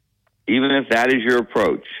that, even if that is your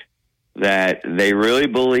approach, that they really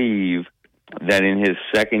believe that in his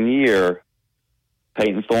second year,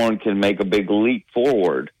 Peyton Thorne can make a big leap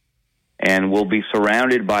forward and will be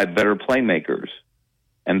surrounded by better playmakers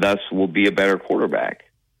and thus will be a better quarterback.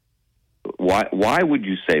 Why would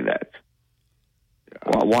you say that?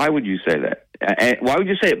 Why would you say that? And why would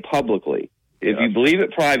you say it publicly? If you believe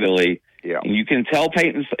it privately, and you can tell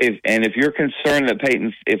Peyton, if you're concerned that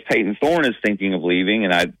if Peyton Thorne is thinking of leaving,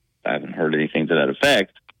 and I haven't heard anything to that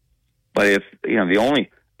effect, but if the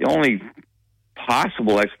only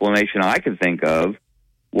possible explanation I could think of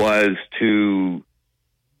was to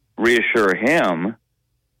reassure him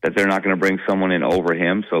that they're not going to bring someone in over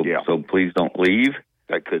him, so please don't leave.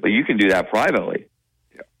 That could, but you can do that privately.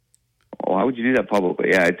 Yeah. Well, why would you do that publicly?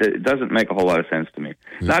 Yeah, it doesn't make a whole lot of sense to me.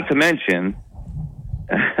 Yeah. Not to mention,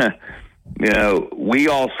 we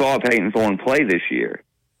all saw Peyton Thorne play this year,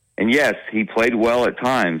 and yes, he played well at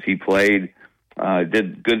times. He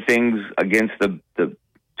did good things against the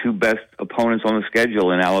two best opponents on the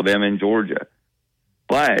schedule in Alabama and Georgia,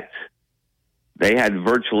 but they had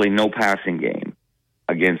virtually no passing game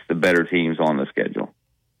against the better teams on the schedule.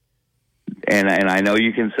 And I know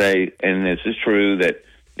you can say, and this is true, that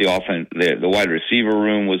the wide receiver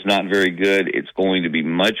room was not very good. It's going to be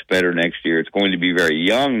much better next year. It's going to be very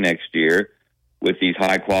young next year with these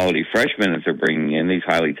high-quality freshmen that they're bringing in, these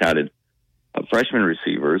highly touted freshman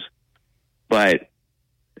receivers. But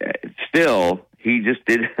still, he just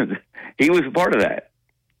did. He was a part of that.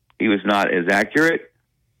 He was not as accurate.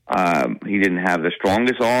 He didn't have the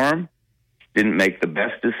strongest arm. Didn't make the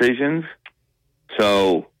best decisions.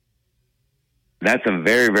 So that's a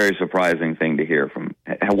very, very surprising thing to hear from.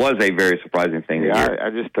 It was a very surprising thing to hear. I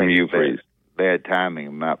just think you, Freeze. bad timing,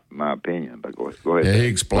 in my opinion. But go ahead. Yeah, he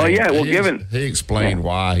explained. He explained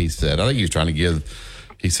why he said. I think he was trying to give.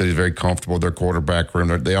 He said he's very comfortable with their quarterback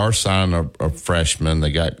room. They are signing a freshman.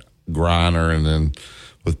 They got Griner, and then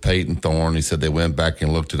with Peyton Thorne, he said they went back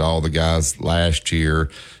and looked at all the guys last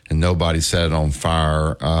year, and nobody set it on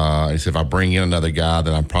fire. He said, if I bring in another guy,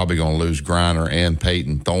 then I'm probably going to lose Griner and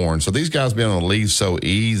Peyton Thorne. So these guys being able to leave so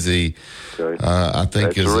easy, I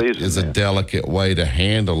think is a delicate way to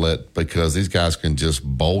handle it, because these guys can just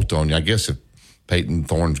bolt on you. I guess if Peyton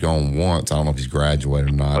Thorne's gone once, I don't know if he's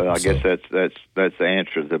graduated or not. Well, I guess that's the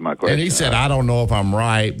answer to my question. And he said, I don't know if I'm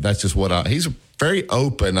right. That's just what he's very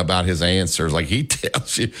open about his answers. Like, he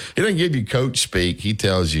tells you, he doesn't give you coach speak. He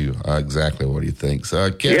tells you exactly what he thinks.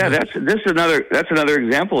 Kevin, that's another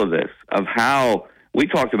example of this, of how we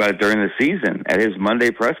talked about it during the season at his Monday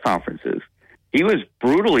press conferences. He was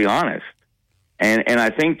brutally honest, and I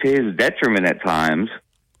think to his detriment at times.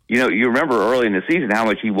 You know, you remember early in the season how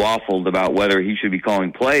much he waffled about whether he should be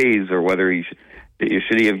calling plays or whether he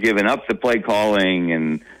should he have given up the play calling,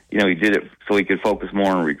 and he did it so he could focus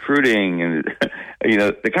more on recruiting, and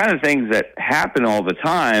the kind of things that happen all the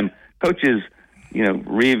time. Coaches,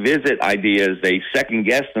 revisit ideas, they second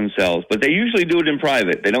guess themselves, but they usually do it in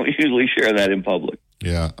private. They don't usually share that in public.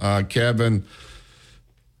 Yeah, Kevin.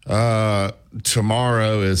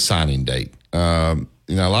 Tomorrow is signing date.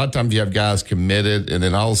 A lot of times you have guys committed, and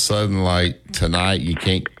then all of a sudden, like tonight, you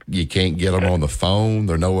can't get them on the phone.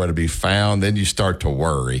 They're nowhere to be found. Then you start to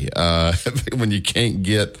worry when you can't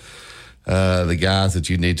get the guys that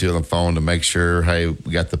you need to on the phone to make sure, hey,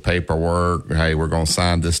 we got the paperwork. Hey, we're going to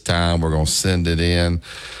sign this time. We're going to send it in.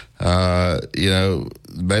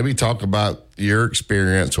 Maybe talk about your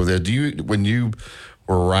experience with it. When you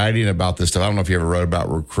were writing about this stuff, I don't know if you ever wrote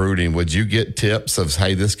about recruiting, would you get tips of,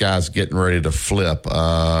 hey, this guy's getting ready to flip,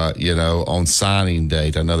 on signing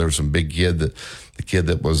date? I know there was some big kid that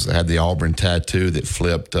had the Auburn tattoo that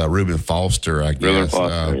flipped, Reuben Foster, I guess. Reuben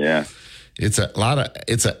Foster, yeah. It's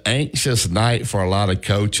an anxious night for a lot of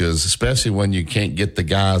coaches, especially when you can't get the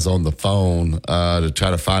guys on the phone to try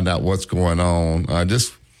to find out what's going on.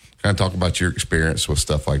 Just kind of talk about your experience with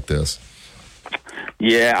stuff like this.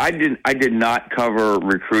 Yeah, I did not cover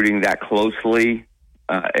recruiting that closely,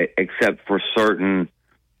 except for certain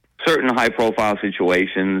high profile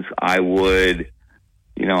situations. I would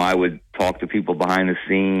talk to people behind the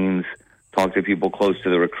scenes, talk to people close to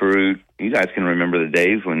the recruit. You guys can remember the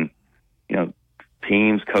days when,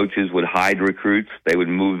 teams, coaches would hide recruits. They would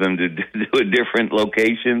move them to a different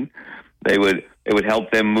location. They would help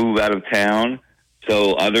them move out of town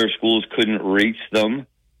so other schools couldn't reach them.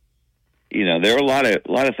 There are a lot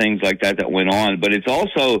of things like that went on, but it's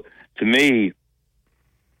also, to me,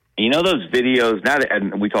 those videos,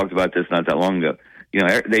 and we talked about this not that long ago,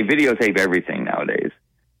 they videotape everything nowadays.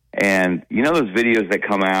 And those videos that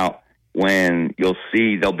come out when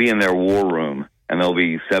they'll be in their war room, and there'll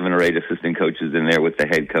be 7 or 8 assistant coaches in there with the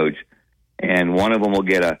head coach, and one of them will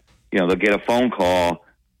get they'll get a phone call,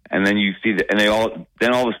 and then you see and all of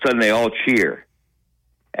a sudden they all cheer,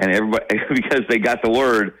 and everybody, because they got the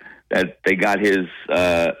word that they got his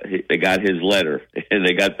letter, and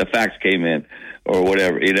they got the fax came in or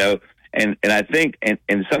whatever, and I think,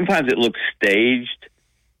 and sometimes it looks staged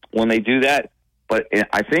when they do that, but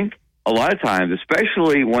I think a lot of times,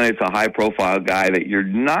 especially when it's a high profile guy that you're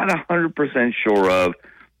not 100% sure of,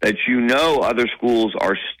 that other schools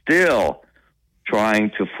are still trying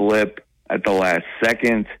to flip at the last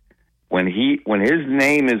second, when his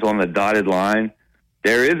name is on the dotted line,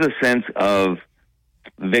 there is a sense of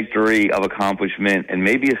victory, of accomplishment, and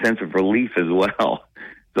maybe a sense of relief as well.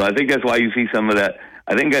 So I think that's why you see some of that.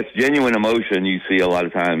 I think that's genuine emotion you see a lot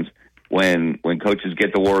of times when coaches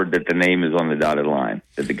get the word that the name is on the dotted line,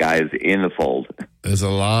 that the guy is in the fold. There's a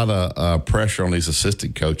lot of pressure on these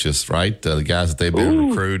assistant coaches, right? The guys that they've been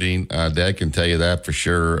recruiting. Dad can tell you that for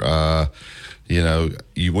sure. What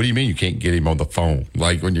do you mean you can't get him on the phone?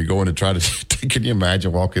 Like when you're going to try to, can you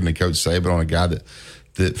imagine walking to Coach Saban on a guy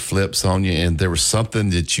that flips on you, and there was something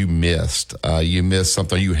that you missed. You missed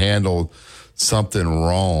something. You handled something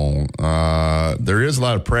wrong. There is a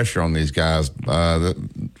lot of pressure on these guys.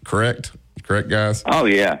 Correct, guys? Oh,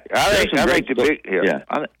 yeah. I think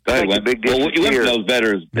the big difference you knows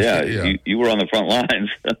better. You were on the front lines.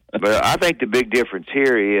 But I think the big difference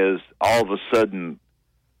here is all of a sudden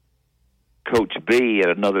Coach B at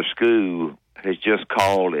another school has just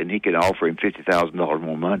called, and he can offer him $50,000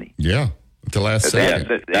 more money. Yeah. The last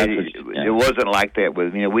second. It wasn't like that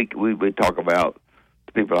with we talk about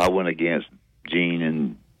the people I went against,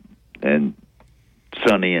 Gene and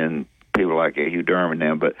Sonny and people like that, Hugh Durham and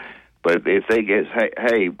them. But if they get,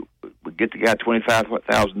 hey, we get the guy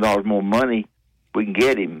 $25,000 more money, we can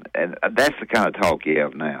get him. And that's the kind of talk you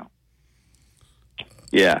have now.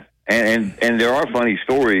 Yeah, and there are funny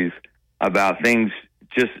stories about things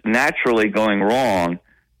just naturally going wrong,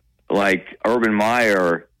 like Urban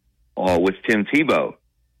Meyer with Tim Tebow.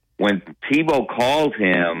 When Tebow called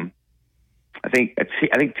him, I think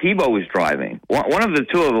Tebow was driving. One of the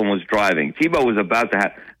two of them was driving. Tebow was about to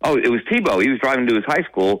have. Oh, it was Tebow. He was driving to his high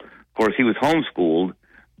school. Of course, he was homeschooled,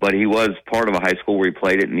 but he was part of a high school where he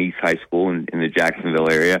played at Nice High School in the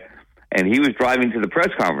Jacksonville area. And he was driving to the press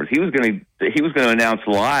conference. He was going to announce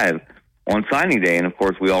live on signing day, and of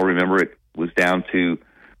course, we all remember it was down to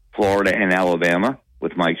Florida and Alabama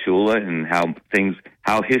with Mike Shula, and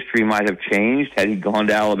how history might have changed had he gone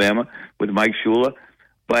to Alabama with Mike Shula.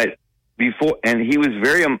 But before, and he was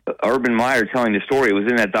very Urban Meyer telling the story. It was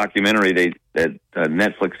in that documentary that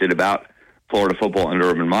Netflix did about Florida football under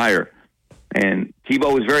Urban Meyer, and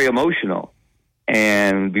Tebow was very emotional.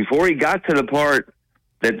 And before he got to the part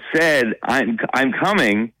that said, I'm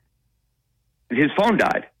coming, his phone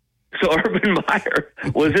died. So Urban Meyer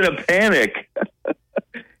was in a panic.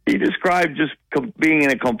 He described just being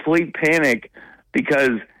in a complete panic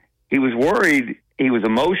because he was worried. He was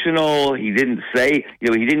emotional. He didn't say, he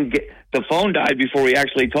didn't get, the phone died before he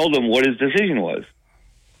actually told him what his decision was.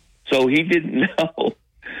 So he didn't know.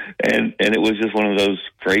 And it was just one of those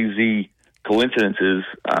crazy coincidences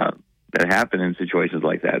that happen in situations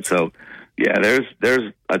like that. So, yeah,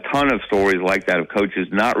 there's a ton of stories like that of coaches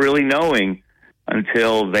not really knowing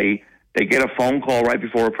until they get a phone call right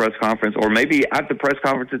before a press conference, or maybe at the press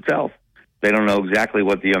conference itself. They don't know exactly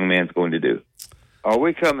what the young man's going to do. Are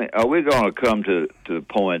we going to come to the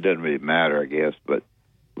point? It doesn't really matter, I guess, but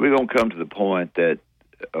we're going to come to the point that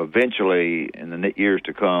eventually, in the years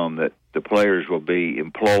to come, that the players will be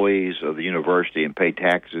employees of the university and pay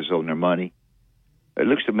taxes on their money. It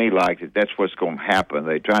looks to me like that's what's going to happen.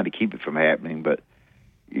 They're trying to keep it from happening, but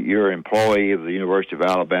you're an employee of the University of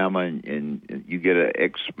Alabama, and you get an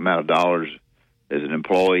X amount of dollars as an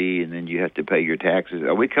employee, and then you have to pay your taxes.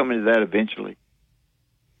 Are we coming to that eventually?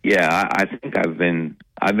 Yeah, I think I've been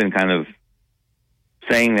kind of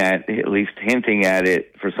saying that, at least hinting at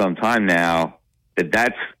it for some time now,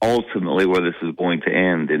 that's ultimately where this is going to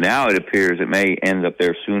end. And now it appears it may end up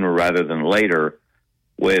there sooner rather than later,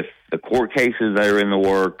 with the court cases that are in the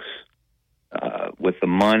works, with the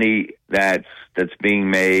money that's being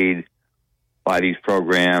made by these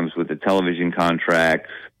programs, with the television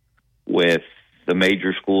contracts, with the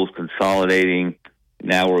major schools consolidating.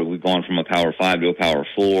 Now we've gone from a Power 5 to a Power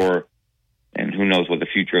 4, and who knows what the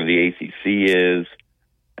future of the ACC is.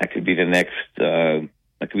 That could be the next.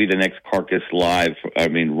 That could be the next carcass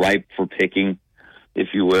ripe for picking, if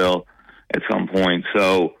you will, at some point.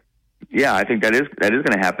 So, yeah, I think that is going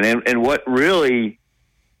to happen. And what really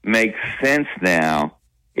makes sense now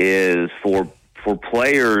is for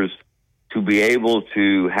players to be able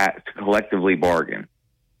to collectively bargain,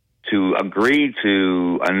 to agree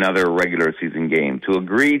to another regular season game, to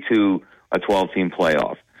agree to a 12-team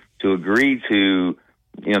playoff, to agree to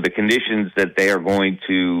the conditions that they are going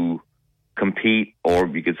to compete, or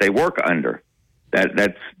you could say work under.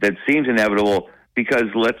 That seems inevitable because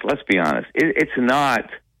let's be honest, it's not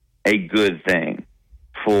a good thing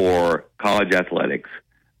for college athletics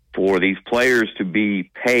for these players to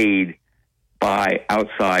be paid by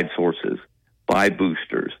outside sources, by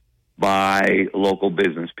boosters, by local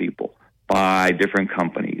business people, by different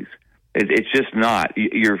companies. It's just not.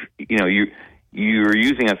 You're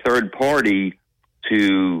using a third party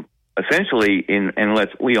to essentially,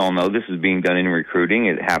 we all know this is being done in recruiting.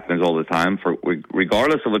 It happens all the time.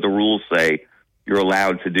 Regardless of what the rules say, you're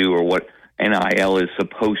allowed to do or what NIL is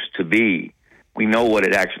supposed to be. We know what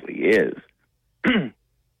it actually is, and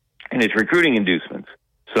it's recruiting inducements.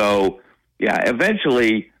 So, yeah,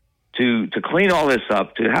 eventually, to clean all this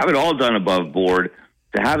up, to have it all done above board,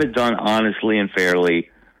 to have it done honestly and fairly,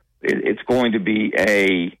 it's going to be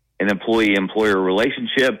an employee-employer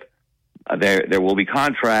relationship. There will be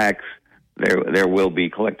contracts. There will be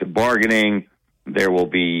collective bargaining. There will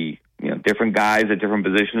be different guys at different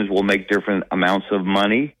positions will make different amounts of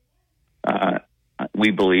money.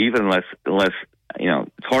 We believe, unless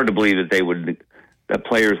it's hard to believe that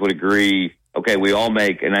players would agree. Okay, we all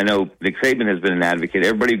make, and I know Nick Saban has been an advocate.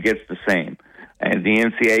 Everybody gets the same, and the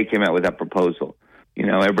NCAA came out with that proposal.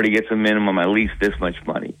 Everybody gets a minimum, at least this much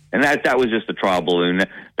money, and that was just a trial balloon.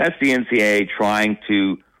 That's the NCAA trying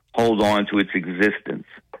to hold on to its existence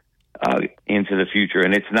into the future,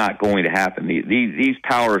 and it's not going to happen. These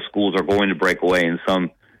power schools are going to break away in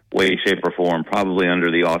some way, shape, or form, probably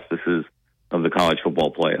under the auspices of the college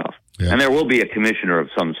football playoff. Yeah. And there will be a commissioner of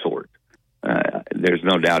some sort. There's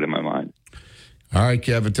no doubt in my mind. All right,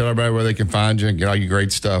 Kevin, tell everybody where they can find you and get all your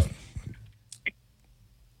great stuff.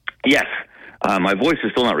 Yes. My voice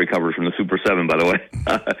is still not recovered from the Super 7, by the way.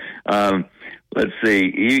 Let's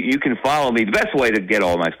see. You can follow me. The best way to get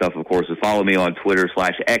all my stuff, of course, is follow me on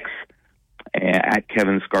Twitter/X at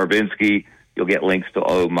Kevin Skarbinski. You'll get links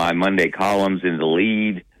to my Monday columns in the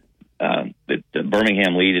Lead, the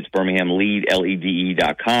Birmingham Lead. It's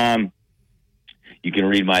BirminghamLead.com. You can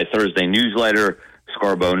read my Thursday newsletter,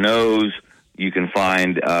 Scarbo Knows. You can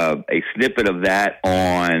find a snippet of that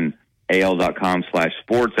on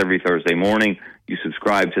AL.com/sports every Thursday morning. You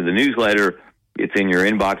subscribe to the newsletter. It's in your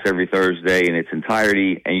inbox every Thursday in its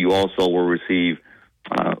entirety, and you also will receive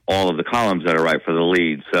all of the columns that I write for the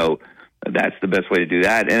Lead. So that's the best way to do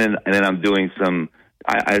that. And then I'm doing some,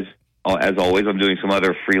 as always, I'm doing some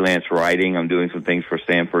other freelance writing. I'm doing some things for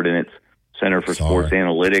Stanford and its Center for Sports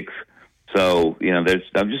Analytics. So,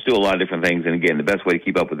 I'm just doing a lot of different things. And again, the best way to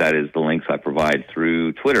keep up with that is the links I provide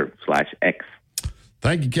through Twitter/X.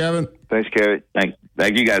 Thank you, Kevin. Thanks, Kevin. Thank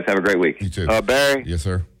you, guys. Have a great week. You too. Barry? Yes,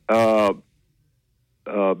 sir.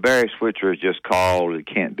 Barry Switzer has just called. He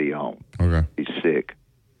can't be on. Okay. He's sick.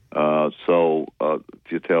 So if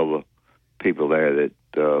you tell the people there that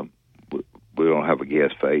we don't have a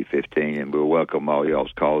guest for 8:15, and we'll welcome all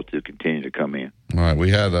y'all's calls to continue to come in. All right. We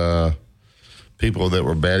had people that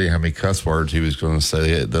were betting how many cuss words he was going to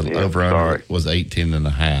say. The over-under was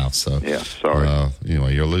 18.5. So, sorry.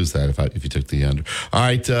 Anyway, you'll lose that if you took the under. All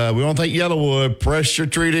right. We want to thank Yellowwood Pressure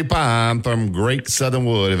Treated Pine from Great Southern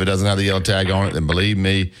Wood. If it doesn't have the yellow tag on it, then believe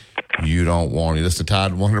me, you don't want it. This is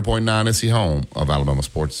Tide 100.9. It's the home of Alabama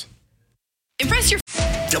sports. Impress your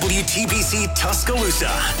WTBC Tuscaloosa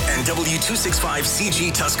and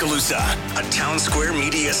W265CG Tuscaloosa, a Town Square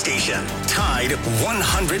media station. Tide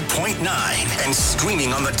 100.9 and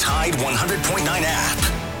streaming on the Tide 100.9 app.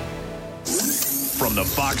 From the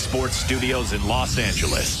Fox Sports Studios in Los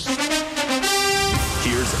Angeles,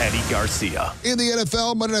 here's Eddie Garcia. In the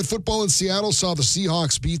NFL, Monday Night Football in Seattle saw the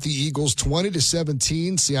Seahawks beat the Eagles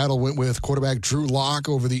 20-17. Seattle went with quarterback Drew Lock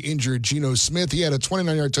over the injured Geno Smith. He had a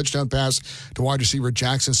 29-yard touchdown pass to wide receiver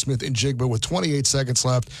Jackson Smith-Njigba with 28 seconds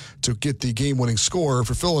left to get the game-winning score.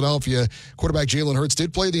 For Philadelphia, quarterback Jalen Hurts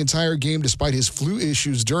did play the entire game despite his flu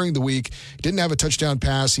issues during the week. Didn't have a touchdown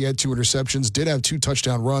pass. He had 2 interceptions, did have 2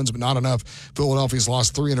 touchdown runs, but not enough. Philadelphia's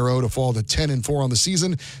lost 3 in a row to fall to 10-4 on the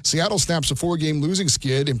season. Seattle snaps a 4-game losing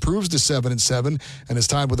skid, improves to 7-7, and is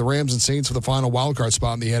tied with the Rams and Saints for the final wildcard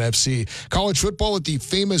spot in the NFC. College football at the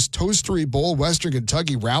famous Toastery Bowl. Western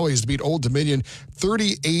Kentucky rallies to beat Old Dominion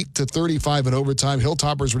 38-35 in overtime.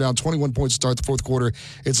 Hilltoppers were down 21 points to start the fourth quarter.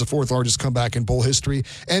 It's the 4th largest comeback in bowl history.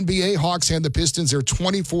 NBA Hawks hand the Pistons their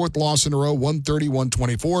 24th loss in a row,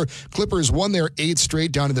 131-24. Clippers won their 8th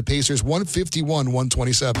straight, down to the Pacers,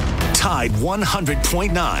 151-127. Tide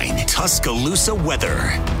 100.9 Tuscaloosa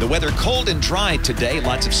weather. The weather cold and dry today.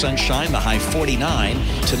 Lots of sunshine, the high 49.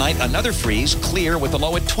 Tonight, another freeze, clear with a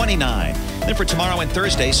low at 29. Then for tomorrow and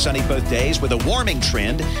Thursday, sunny both days with a warming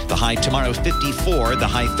trend. The high tomorrow 54, the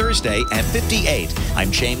high Thursday at 58.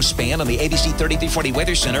 I'm James Spann on the ABC 3340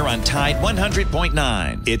 Weather Center on Tide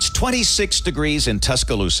 100.9. It's 26 degrees in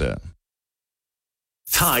Tuscaloosa.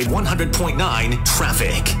 Tide 100.9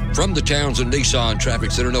 traffic. From the Townsend Nissan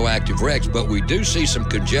Traffic Center, no active wrecks, but we do see some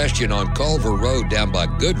congestion on Culver Road down by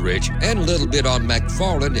Goodrich and a little bit on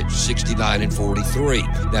McFarland at 69 and 43.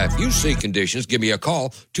 Now, if you see conditions, give me a call,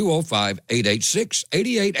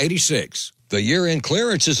 205-886-8886. The year-end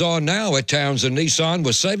clearance is on now at Townsend Nissan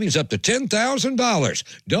with savings up to $10,000.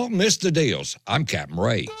 Don't miss the deals. I'm Captain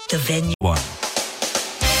Ray. The venue.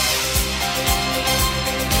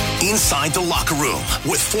 Inside the locker room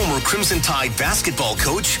with former Crimson Tide basketball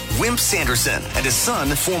coach Wimp Sanderson and his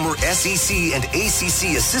son, former SEC and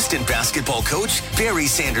ACC assistant basketball coach Barry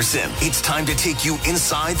Sanderson. It's time to take you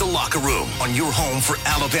inside the locker room on your home for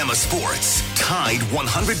Alabama sports. Tide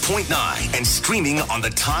 100.9 and streaming on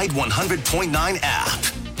the Tide 100.9 app.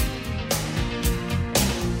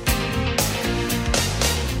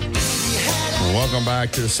 Welcome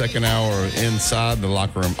back to the second hour of Inside the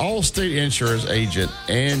Locker Room. Allstate Insurance agent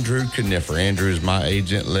Andrew Kniffer. Andrew is my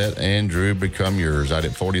agent. Let Andrew become yours. Out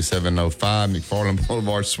at 4705 McFarland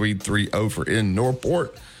Boulevard, Suite 304 in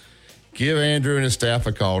Northport. Give Andrew and his staff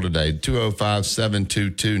a call today,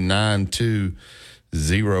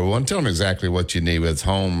 205-722-9201. Tell him exactly what you need with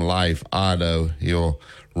home, life, auto. He'll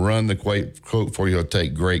run the quote for you. He'll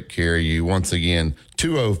take great care of you. Once again,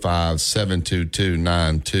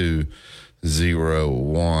 205-722-9201.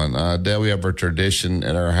 Dale, we have a tradition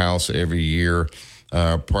at our house every year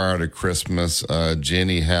prior to Christmas.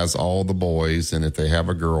 Jenny has all the boys, and if they have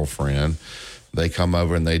a girlfriend, they come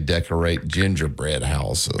over and they decorate gingerbread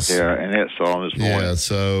houses. Yeah, and that's all this morning. Yeah,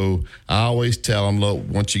 so I always tell them, look,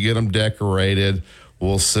 once you get them decorated,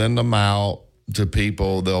 we'll send them out to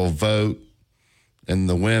people. They'll vote, and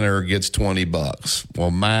the winner gets $20.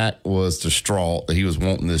 Well, Mac was distraught that he was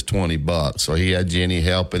wanting this $20, so he had Jenny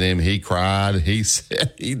helping him. He cried. He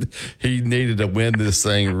said he needed to win this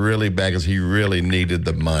thing really bad because he really needed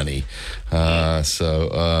the money.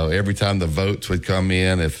 So every time the votes would come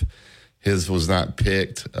in, if his was not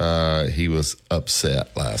picked, he was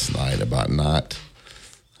upset last night about not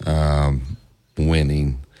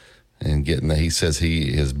winning. And getting that, he says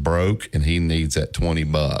he is broke and he needs that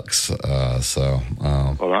 $20.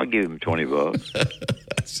 Well, I'll give him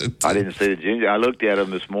 $20. I didn't see the ginger. I looked at him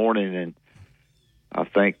this morning, and I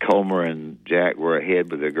think Comer and Jack were ahead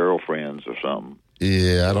with their girlfriends or something.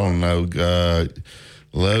 Yeah, I don't know.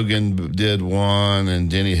 Logan did one, and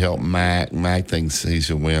Jenny helped Mac. Mac thinks he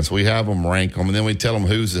should win. So we have them rank them, and then we tell them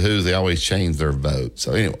who's the who's. They always change their vote.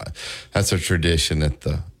 So anyway, that's a tradition at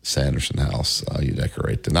the Sanderson house. You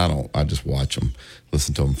decorate. And I just watch them,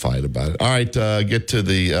 listen to them fight about it. All right, get to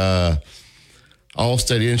the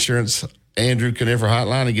Allstate Insurance Andrew Conifer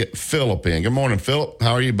hotline and get Philip in. Good morning, Philip.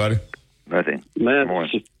 How are you, buddy? Nothing. Man,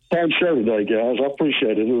 it's a fun show today, guys. I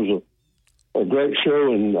appreciate it. It was a great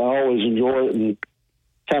show, and I always enjoy it, and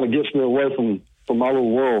kind of gets me away from my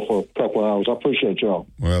little world for a couple of hours. I appreciate y'all.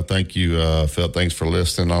 Well, thank you, Philip. Thanks for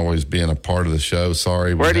listening, always being a part of the show.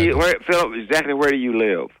 Sorry. Philip, exactly where do you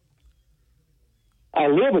live? I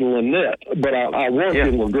live in Lynette, but I work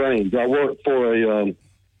in LaGrange. I work for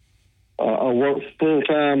I work full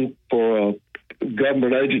time for a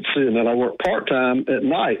government agency, and then I work part time at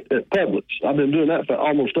night at Publix. I've been doing that for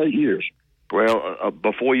almost 8 years. Well,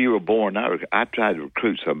 before you were born, I tried to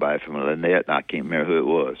recruit somebody from Lynette, and I can't remember who it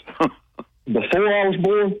was. Before I was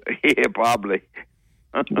born? Yeah, probably.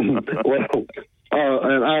 Well,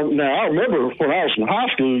 and I remember when I was in high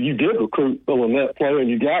school, you did recruit a Lynette player, and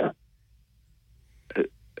you got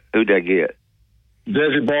it. Who'd I get?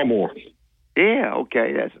 Desi Barmore. Yeah,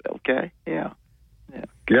 okay, that's okay. Yeah.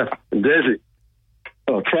 And Desi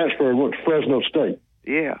transferred, went to Fresno State.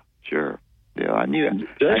 Yeah, sure. Yeah, I knew I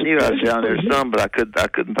was down there some, but I couldn't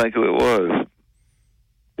think who it was.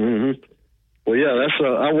 Mm-hmm. Well, yeah, that's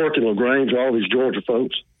I work in LaGrange, all these Georgia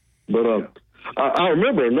folks. But I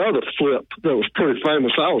remember another flip that was pretty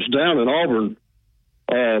famous. I was down in Auburn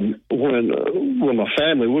when my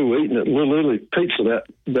family, we were eating at Little Italy Pizza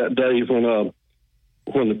that day when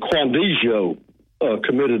the Quandizio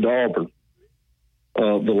committed to Auburn.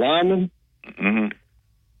 The lineman. Mm-hmm.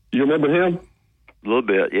 You remember him? A little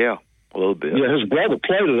bit, yeah. A little bit. Yeah, his brother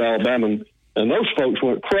played at Alabama, and those folks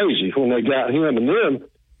went crazy when they got him. And then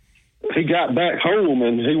he got back home,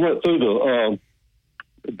 and he went through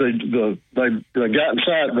they got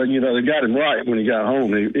inside, but they got him right when he got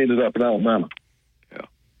home. He ended up in Alabama.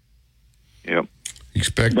 Yeah. You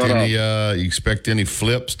expect any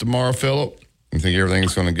flips tomorrow, Philip? You think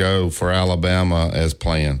everything's going to go for Alabama as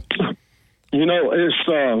planned?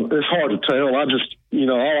 It's hard to tell. I just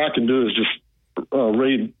all I can do is just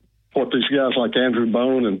read what these guys like Andrew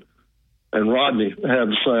Bone and Rodney have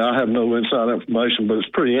to say. I have no inside information, but it's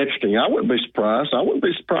pretty interesting. I wouldn't be surprised. I wouldn't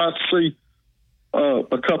be surprised to see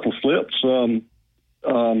a couple flips.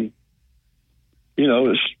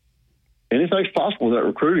 It's anything's possible with that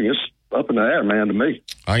recruiting. It's up in the air, man, to me.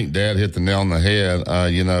 I think Dad hit the nail on the head. A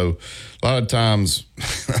lot of times,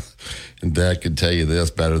 and Dad could tell you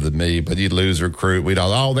this better than me, but you'd lose a recruit. We'd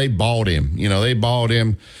all, they bought him. They bought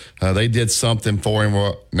him. They did something for him.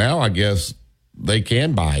 Well, now I guess they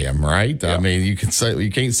can buy him, right? Yeah. I mean, you can't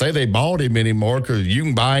say they bought him anymore because you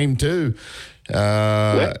can buy him too.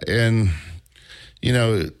 And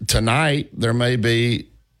tonight there may be,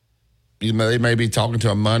 they may be talking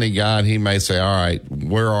to a money guy, and he may say, "All right,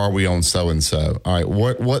 where are we on so and so? All right,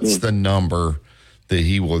 what's the number that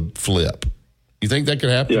he would flip?" You think that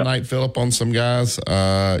could happen tonight, Philip, on some guys?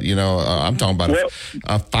 I'm talking about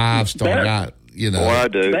a 5-star guy. Well, I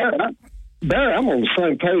do. Barry, I'm on the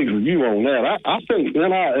same page with you on that. I think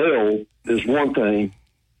NIL is one thing,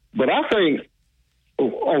 but I think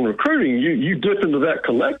on recruiting, you dip into that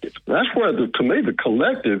collective. That's where, to me, the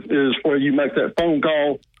collective is where you make that phone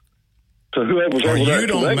call to whoever's over there. You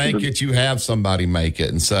don't make it, you have somebody make it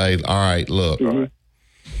and say, all right, look,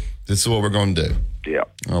 this is what we're going to do. Yeah.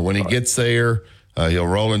 When he gets there, he'll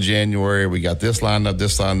roll in January. We got this lined up.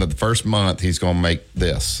 The first month, he's going to make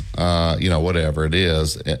this, whatever it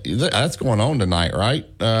is. That's going on tonight, right,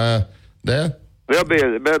 Dad? There'll be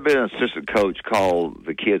an assistant coach call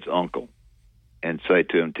the kid's uncle and say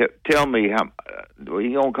to him, tell me how,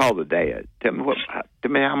 you don't call the dad. Tell me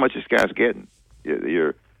how much this guy's getting.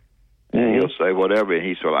 and he'll say whatever, and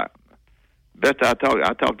he's sort of like, "Best I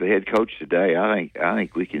talked to the head coach today. I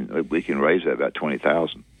think we can raise that about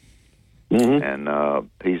 20,000." And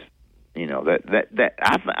he's,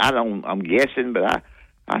 I'm guessing, but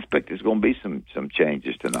I expect there's going to be some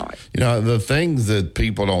changes tonight. The things that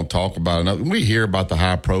people don't talk about, we hear about the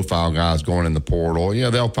high-profile guys going in the portal.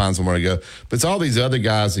 They'll find somewhere to go. But it's all these other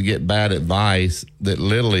guys that get bad advice that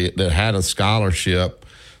had a scholarship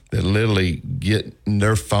that literally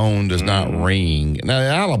their phone does not ring. Now, in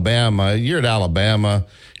Alabama, you're at Alabama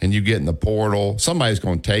and you get in the portal, somebody's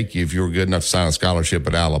going to take you if you were good enough to sign a scholarship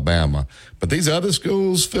at Alabama. But these other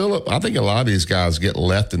schools, Philip, I think a lot of these guys get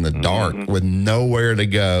left in the dark with nowhere to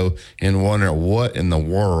go and wondering, what in the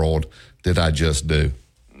world did I just do?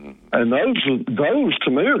 And those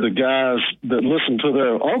to me are the guys that listen to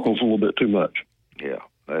their uncles a little bit too much. Yeah,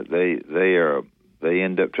 they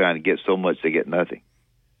end up trying to get so much they get nothing.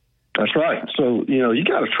 That's right. So, you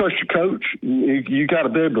got to trust your coach. You got to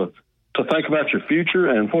be able to think about your future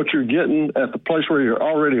and what you're getting at the place where you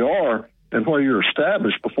already are and where you're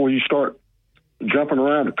established before you start jumping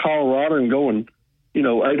around to Colorado and going,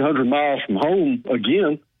 800 miles from home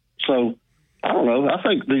again. So, I don't know. I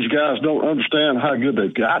think these guys don't understand how good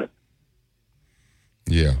they've got it.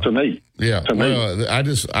 Yeah. To me. Yeah. To me.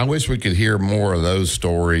 I wish we could hear more of those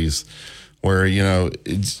stories where,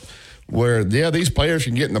 these players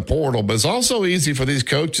can get in the portal, but it's also easy for these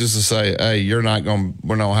coaches to say, hey, we don't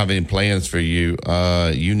have any plans for you.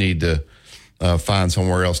 You need to find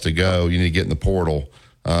somewhere else to go. You need to get in the portal.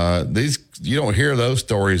 You don't hear those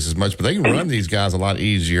stories as much, but they can run these guys a lot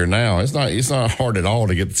easier now. It's not hard at all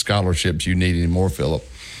to get the scholarships you need anymore, Philip.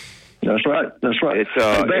 That's right.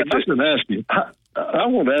 I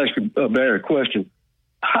want to ask you, Barry, a question.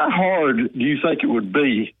 How hard do you think it would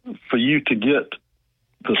be for you to get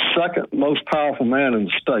the second most powerful man in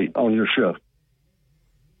the state on your show?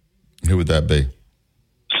 Who would that be?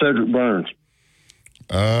 Cedric Burns.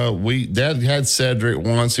 Dad had Cedric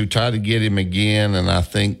once, who tried to get him again, and I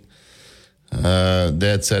think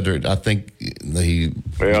Dad Cedric. I think they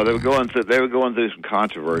were going through some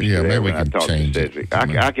controversy. Yeah, maybe we can change Cedric.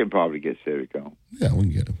 I can probably get Cedric on. Yeah, we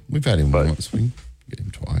can get him. We've had him once. We can get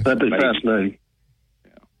him twice. That'd be fascinating.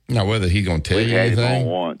 Now, whether he's going to tell you anything,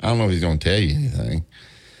 I don't know if he's going to tell you anything.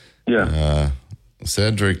 Yeah.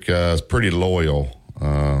 Cedric is pretty loyal,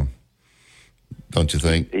 don't you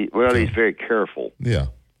think? He's very careful. Yeah,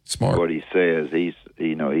 smart. What he says, he's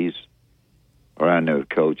around there,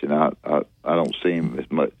 coach, and I don't see him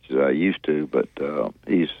as much as I used to, but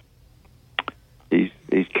he's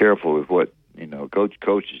careful with what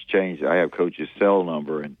coaches change. I have coach's cell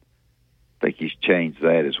number, and I think he's changed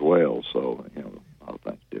that as well. So all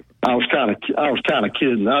things different. I was kind of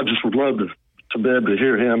kidding. I just would love to be able to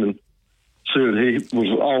hear him and see what he was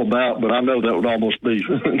all about, but I know that would almost be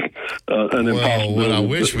an impossibility. What I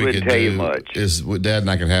wish we could do is Dad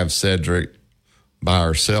and I could have Cedric by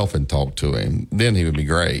ourselves and talk to him. Then he would be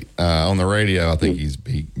great. On the radio, I think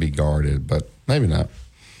he'd be guarded, but maybe not.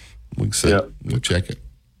 We can see. Yeah. We'll check it.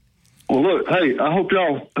 Well, look, hey, I hope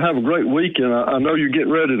y'all have a great week, and I know you're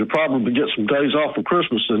getting ready to probably get some days off for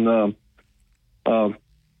Christmas, and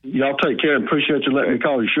y'all take care and appreciate you letting me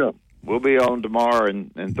call your show. We'll be on tomorrow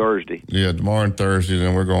and Thursday. Yeah, tomorrow and Thursday,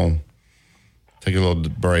 then we're going to take a little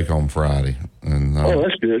break on Friday. And,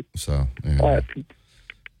 that's good. So, yeah. All right.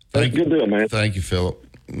 That's a good deal, man. Thank you, Philip.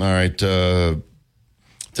 All right.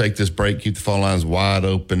 Take this break. Keep the phone lines wide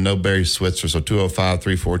open. No Barry Switzer. So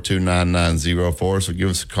 205-342-9904. So give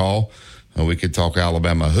us a call. We can talk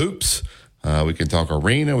Alabama hoops. We can talk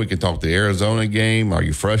arena. We can talk the Arizona game. Are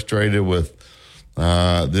you frustrated with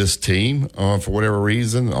this team for whatever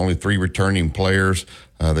reason? Only 3 returning players.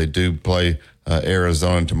 They do play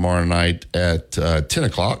Arizona tomorrow night at 10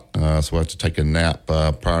 o'clock. So we'll have to take a nap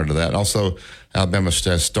prior to that. Also, Alabama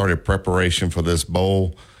has started preparation for this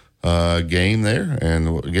bowl game there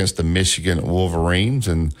and against the Michigan Wolverines.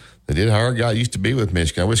 And they did hire a guy who used to be with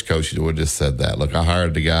Michigan. I wish Coach would have just said that. Look, I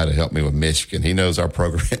hired the guy to help me with Michigan. He knows our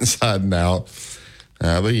program inside and out.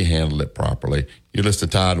 But you handled it properly. You listen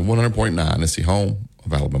to Tide 100.9. It's the home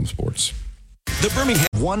of Alabama sports. The Birmingham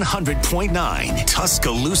 100.9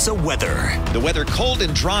 Tuscaloosa weather. The weather cold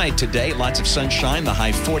and dry today. Lots of sunshine, the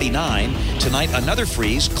high 49. Tonight, another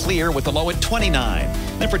freeze, clear with the low at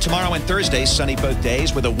 29. Then for tomorrow and Thursday, sunny both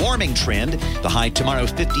days with a warming trend. The high tomorrow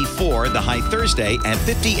 54, the high Thursday at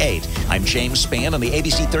 58. I'm James Spann on the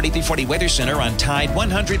ABC 3340 Weather Center on Tide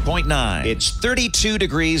 100.9. It's 32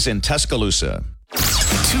 degrees in Tuscaloosa.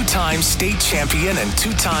 Two-time state champion and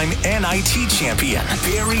two-time NIT champion,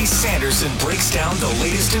 Barry Sanderson breaks down the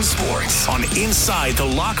latest in sports on Inside the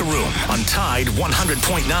Locker Room on Tide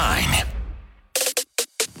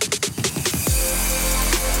 100.9.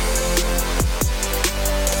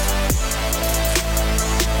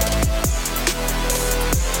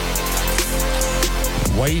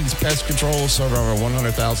 Wayne's Pest Control, serving over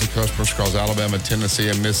 100,000 customers across Alabama, Tennessee,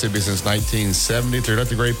 and Mississippi since 1973. Let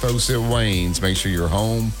the great folks at Wayne's make sure your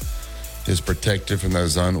home is protected from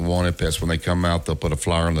those unwanted pests. When they come out, they'll put a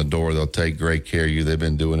flyer on the door. They'll take great care of you. They've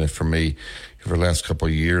been doing it for me for the last couple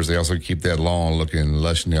of years. They also keep that lawn looking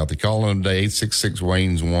lush and healthy. Call them today,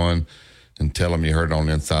 866-WAYNES-1, and tell them you heard it on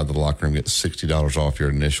Inside the Locker Room. Get $60 off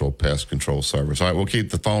your initial pest control service. All right, we'll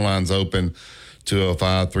keep the phone lines open,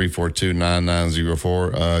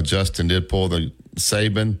 205-342-9904. Justin did pull the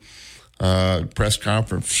Saban press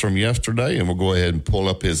conference from yesterday, and we'll go ahead and pull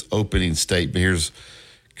up his opening statement. Here's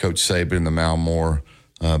Coach Saban in the Malmore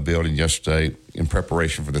building yesterday in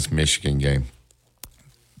preparation for this Michigan game.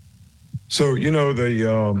 So,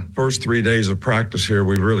 the first 3 days of practice here,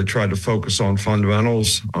 we really tried to focus on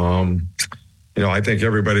fundamentals. I think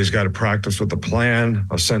everybody's got to practice with a plan,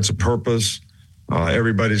 a sense of purpose.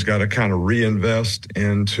 Everybody's got to kind of reinvest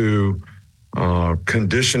into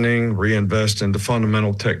conditioning, reinvest into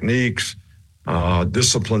fundamental techniques,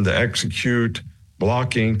 discipline to execute,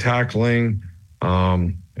 blocking, tackling.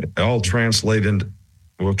 It all will translate into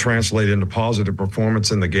positive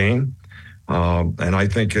performance in the game. And I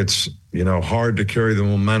think it's, hard to carry the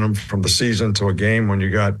momentum from the season to a game when you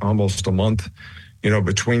got almost a month,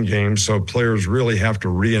 between games. So players really have to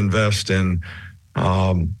reinvest in,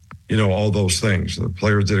 all those things. The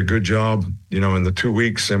players did a good job, in the 2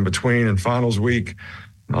 weeks in between and finals week.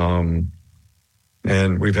 And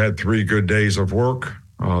we've had 3 good days of work.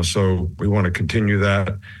 So we want to continue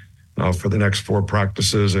that for the next 4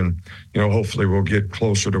 practices. And, hopefully we'll get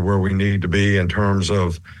closer to where we need to be in terms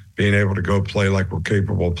of being able to go play like we're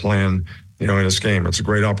capable of playing, in this game. It's a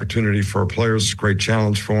great opportunity for our players. It's a great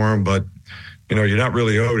challenge for them. But, you're not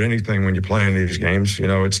really owed anything when you play in these games.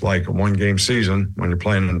 It's like a 1-game season when you're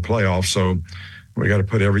playing in the playoffs. So we got to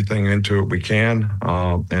put everything into it we can.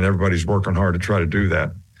 And everybody's working hard to try to do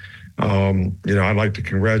that. I'd like to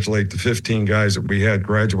congratulate the 15 guys that we had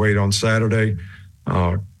graduate on Saturday.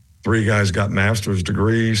 3 guys got master's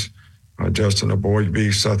degrees. Justin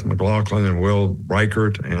Aboybe, Seth McLaughlin, and Will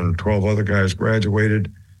Reichert, and 12 other guys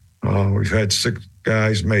graduated. We've had 6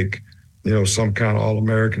 guys make, some kind of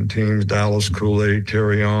All-American teams: Dallas, Kool-Aid,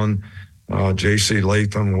 Terrion, J.C.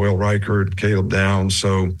 Latham, Will Reichert, Caleb Downs.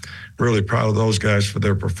 So really proud of those guys for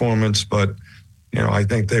their performance. But, I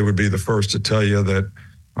think they would be the first to tell you that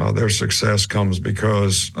their success comes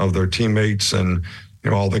because of their teammates and,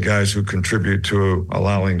 all the guys who contribute to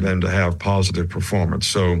allowing them to have positive performance.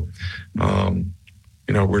 So,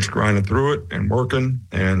 we're just grinding through it and working,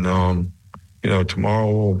 and,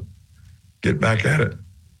 tomorrow we'll get back at it.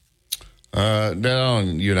 No,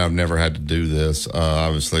 you and I've never had to do this.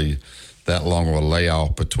 Obviously, that long of a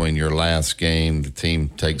layoff between your last game, the team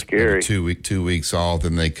takes 2 weeks off,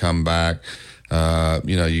 and they come back.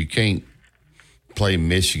 You can't play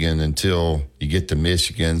Michigan until you get to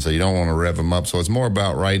Michigan, so you don't want to rev them up. So it's more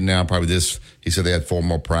about right now, probably this. He said they had 4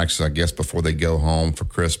 more practices, I guess, before they go home for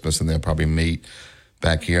Christmas, and they'll probably meet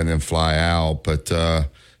back here and then fly out. But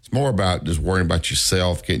it's more about just worrying about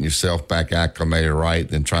yourself, getting yourself back acclimated right,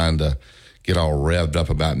 than trying to get all revved up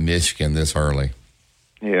about Michigan this early.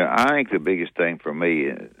 Yeah, I think the biggest thing for me,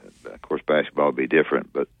 of course basketball will be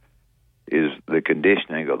different, but is the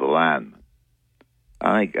conditioning of the linemen.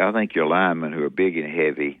 I think your linemen who are big and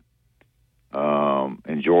heavy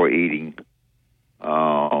enjoy eating,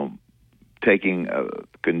 taking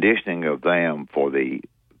conditioning of them for the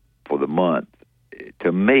month.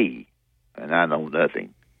 To me, and I know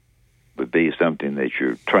nothing, would be something that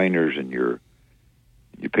your trainers and your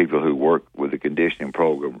people who work with the conditioning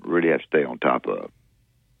program really have to stay on top of.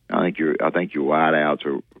 I think your wideouts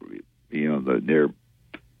are,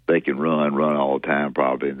 they can run all the time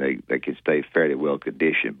probably, and they can stay fairly well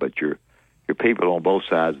conditioned. But your people on both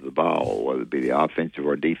sides of the ball, whether it be the offensive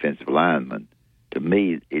or defensive lineman, to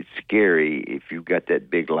me, it's scary if you've got that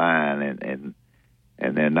big line and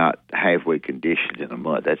they're not halfway conditioned in a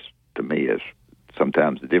month. That's, to me, is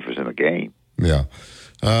sometimes the difference in a game. Yeah.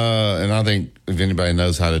 And I think if anybody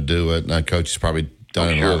knows how to do it, and Coach has probably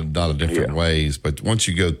done it a lot of different ways, but once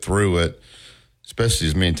you go through it, especially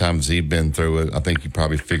as many times as he's been through it, I think you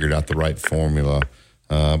probably figured out the right formula.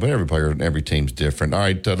 But every player and every team's different. All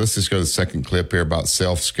right, let's just go to the second clip here about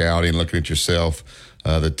self-scouting, looking at yourself,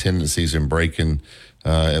 the tendencies in breaking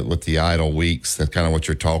with the idle weeks. That's kind of what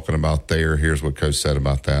you're talking about there. Here's what Coach said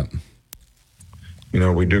about that.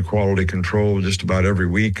 We do quality control just about every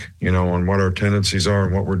week, on what our tendencies are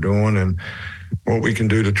and what we're doing and what we can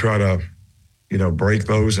do to try to, break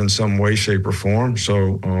those in some way, shape, or form.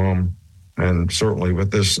 So, and certainly with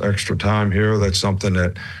this extra time here, that's something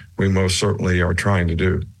that we most certainly are trying to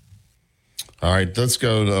do. All right, let's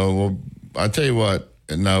go to, I tell you what,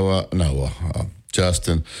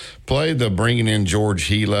 Justin, play the bringing in George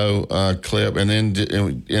Hilo clip, and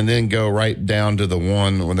then go right down to the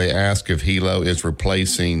one when they ask if Hilo is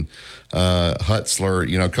replacing Hutzler.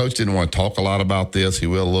 You know, Coach didn't want to talk a lot about this. He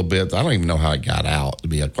will a little bit. I don't even know how it got out, to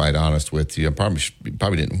be quite honest with you. I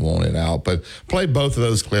probably didn't want it out, but play both of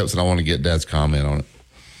those clips, and I want to get Dad's comment on it.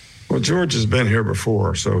 Well, George has been here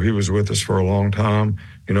before, so he was with us for a long time.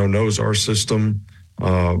 You know, knows our system.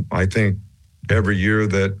 I think every year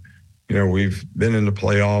that we've been in the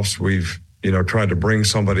playoffs, we've tried to bring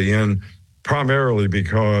somebody in, primarily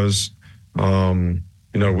because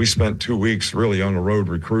we spent 2 weeks really on the road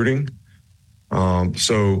recruiting.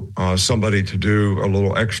 So somebody to do a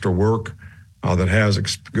little extra work that has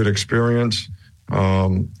good experience.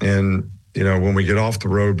 And, when we get off the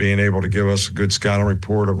road, being able to give us a good scouting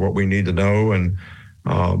report of what we need to know. And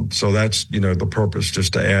so that's, the purpose,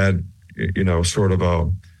 just to add, sort of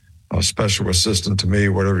a special assistant to me,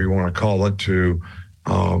 whatever you want to call it, to,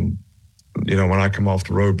 when I come off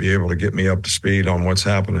the road, be able to get me up to speed on what's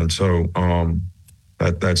happening. So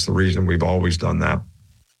that's the reason we've always done that.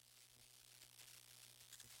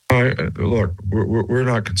 Look, we're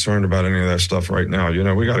not concerned about any of that stuff right now.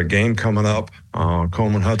 We got a game coming up.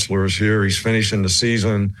 Coleman Hutzler is here. He's finishing the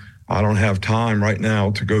season. I don't have time right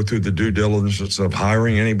now to go through the due diligence of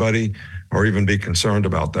hiring anybody or even be concerned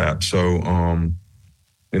about that. So,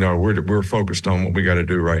 we're focused on what we got to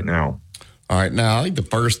do right now. All right. Now, I think the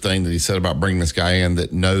first thing that he said about bringing this guy in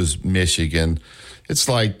that knows Michigan, it's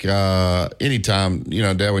like anytime,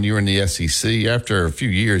 Dad, when you were in the SEC, after a few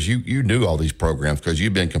years, you knew all these programs because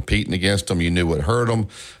you've been competing against them. You knew what hurt them.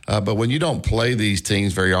 But when you don't play these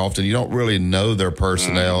teams very often, you don't really know their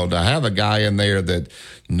personnel. To have a guy in there that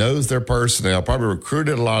knows their personnel, probably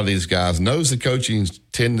recruited a lot of these guys, knows the coaching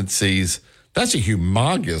tendencies, that's a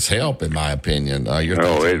humongous help, in my opinion.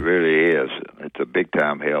 It really is. It's a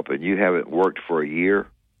big-time help. And you haven't worked for a year,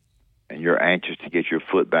 and you're anxious to get your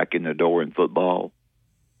foot back in the door in football.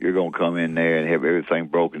 You're going to come in there and have everything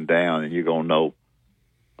broken down, and you're going to know,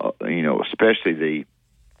 especially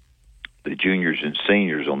the juniors and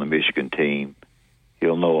seniors on the Michigan team,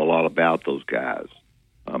 he'll know a lot about those guys.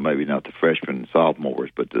 Maybe not the freshmen and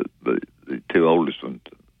sophomores, but the two oldest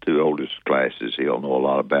classes he'll know a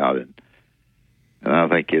lot about, and I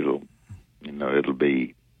think he'll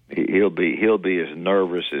be as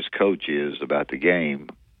nervous as Coach is about the game,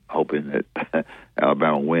 hoping that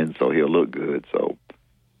Alabama wins so he'll look good. So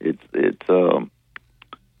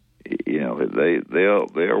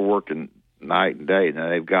they're working night and day. Now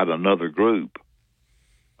they've got another group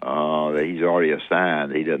that he's already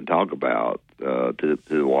assigned. He doesn't talk about to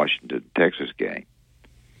the Washington Texas game,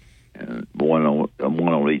 and one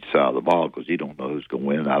on each side of the ball because you don't know who's going to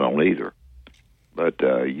win. I don't either. But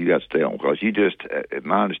you got to stay on because you just, in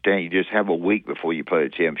my understanding, you just have a week before you play a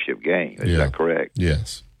championship game. Is that correct?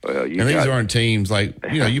 Yes. Well, and these aren't teams like,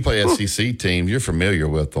 you play SEC teams, you're familiar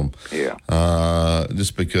with them. Yeah.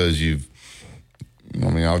 Just because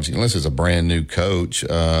unless it's a brand new coach,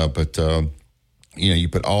 but you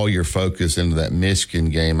put all your focus into that Michigan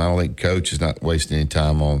game. I don't think Coach is not wasting any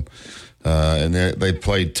time on, and they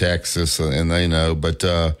played Texas and they know, but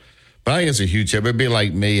I think it's a huge help. It'd be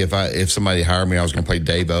like me if somebody hired me, I was going to play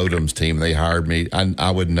Dave Odom's team. They hired me. I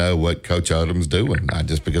would know what Coach Odom's doing,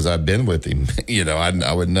 just because I've been with him.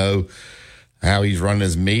 I would know how he's running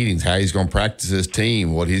his meetings, how he's going to practice his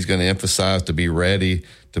team, what he's going to emphasize to be ready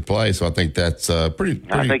to play. So I think that's pretty.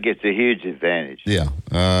 I think it's a huge advantage. Yeah,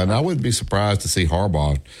 and I wouldn't be surprised to see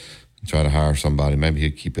Harbaugh try to hire somebody. Maybe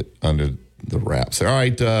he'd keep it under the wraps. All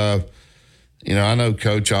right, I know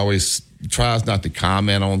Coach always tries not to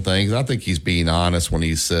comment on things. I think he's being honest when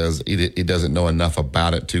he says he doesn't know enough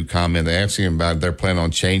about it to comment. They asked him about it. They're planning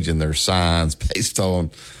on changing their signs based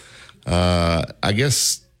on, I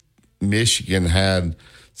guess Michigan had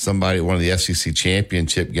somebody at one of the SEC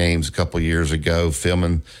championship games a couple of years ago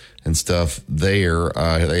filming and stuff there.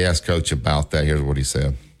 They asked Coach about that. Here's what he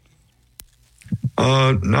said.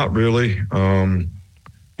 Not really.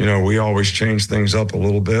 We always change things up a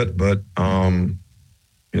little bit, but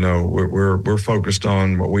we're focused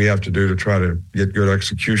on what we have to do to try to get good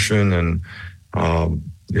execution, and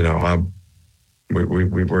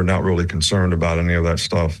we're not really concerned about any of that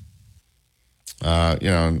stuff.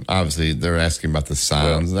 Obviously they're asking about the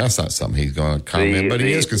signs. That's not something he's going to comment, but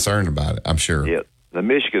he is concerned about it, I'm sure. Yeah, the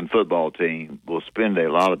Michigan football team will spend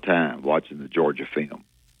a lot of time watching the Georgia film.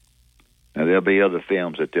 Now there'll be other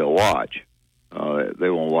films that they'll watch. They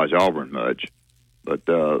won't watch Auburn much, but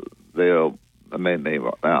they may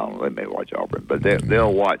watch Auburn, but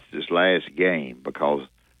they'll watch this last game because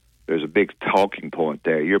there's a big talking point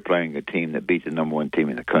there. You're playing a team that beat the number one team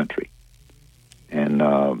in the country, And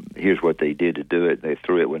here's what they did to do it. They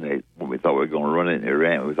threw it when we thought we were going to run it, and they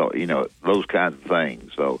ran. We thought, those kinds of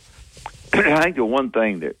things. So I think the one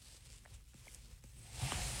thing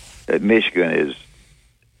that Michigan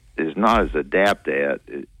is not as adept at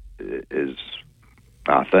is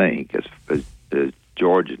I think as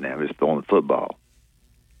Georgia now is throwing the football.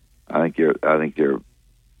 I think they're 75%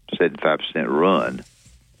 run,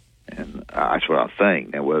 and that's what I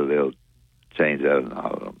think. Now whether they'll change that or not, I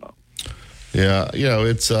don't know. Yeah,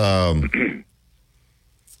 it's an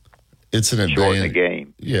advantage. Short in the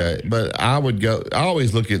game. Yeah, but I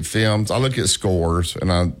always look at films. I look at scores,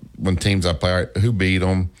 and when teams I play, who beat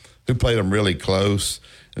them, who played them really close,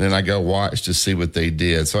 and then I go watch to see what they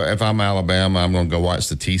did. So if I'm Alabama, I'm going to go watch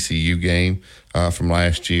the TCU game from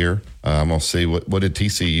last year. I'm going to see what did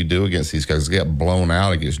TCU do against these guys. They got blown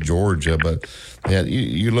out against Georgia, but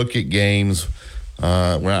you look at games.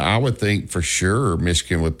 Well, I would think for sure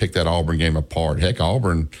Michigan would pick that Auburn game apart. Heck,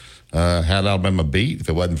 Auburn had Alabama beat if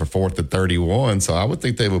it wasn't for 4th and 31. So I would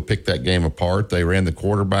think they would pick that game apart. They ran the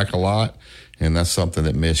quarterback a lot, and that's something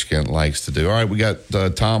that Michigan likes to do. All right, we got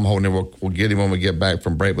Tom holding it. We'll get him when we get back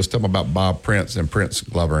from break. Let's tell him about Bob Prince and Prince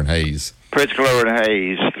Glover and Hayes. Prince Glover and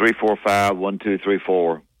Hayes,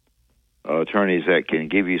 345-1234. Attorneys that can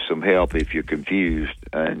give you some help if you're confused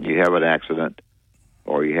and you have an accident,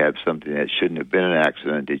 or you have something that shouldn't have been an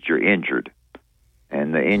accident, that you're injured,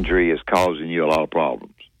 and the injury is causing you a lot of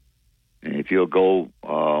problems. And if you'll go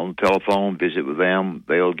on the telephone, visit with them,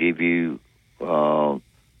 they'll give you a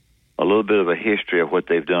little bit of a history of what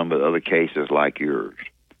they've done with other cases like yours.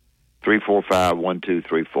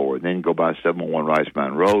 345-1234. And then go by 701 Rice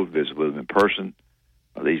Mountain Road, visit with them in person.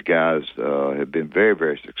 These guys have been very,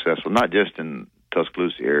 very successful, not just in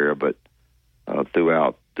Tuscaloosa area, but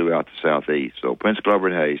throughout the Southeast. So Prince Glover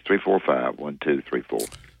and Hayes, 345-1234.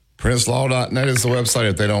 PrinceLaw.net is the website.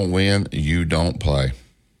 If they don't win, you don't play.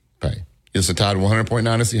 Pay. It's the Tide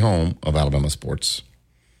 100.9 is the home of Alabama sports.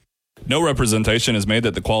 No representation is made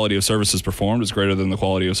that the quality of services performed is greater than the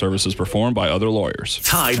quality of services performed by other lawyers.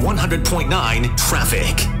 Tide 100.9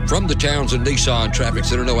 traffic. From the Townsend Nissan Traffic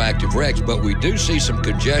Center, no active wrecks, but we do see some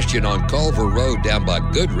congestion on Culver Road down by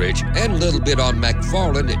Goodrich and a little bit on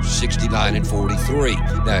McFarland at 69 and 43.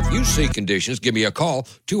 Now, if you see conditions, give me a call,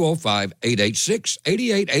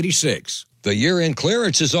 205-886-8886. The year-end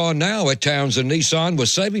clearance is on now at Townsend Nissan with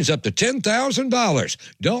savings up to $10,000.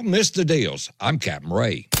 Don't miss the deals. I'm Captain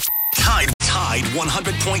Ray. Tide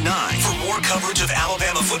 100.9. For more coverage of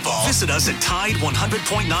Alabama football, visit us at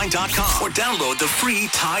Tide100.9.com or download the free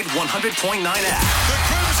Tide 100.9 app. The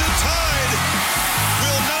Crimson Tide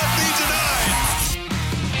will not be denied.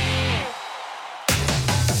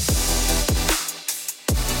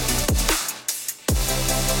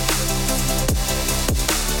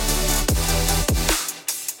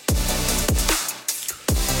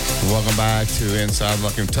 Welcome back to Inside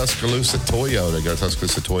Looking Tuscaloosa Toyota. Go to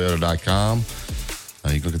TuscaloosaToyota.com.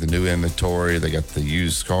 You can look at the new inventory. They got the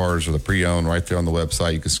used cars or the pre-owned right there on the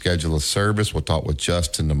website. You can schedule a service. We'll talk with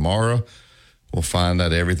Justin tomorrow. We'll find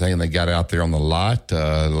out everything they got out there on the lot.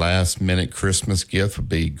 Last-minute Christmas gift would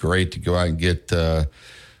be great to go out and get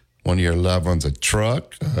one of your loved ones a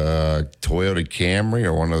truck, Toyota Camry,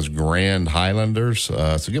 or one of those Grand Highlanders.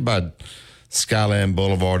 So get by Skyland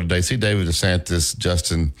Boulevard today. See David DeSantis,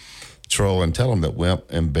 Justin Troll, and tell them that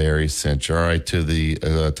Wimp and Barry sent you. All right, to the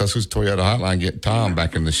Tuscaloosa Toyota hotline, get Tom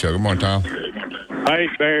back in the show. Good morning, Tom. Hey,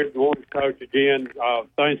 Barry, good morning, Coach, again.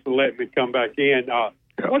 Thanks for letting me come back in.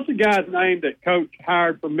 What's the guy's name that Coach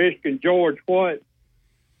hired from Michigan? George what?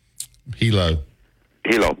 Hilo.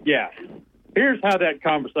 Yeah. Here's how that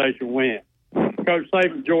conversation went. Coach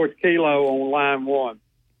Saban, George Kilo on line one.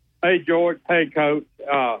 Hey, George. Hey, Coach.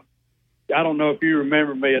 I don't know if you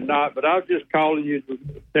remember me or not, but I was just calling you to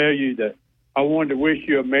tell you that I wanted to wish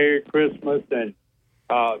you a Merry Christmas. And,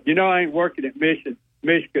 I ain't working at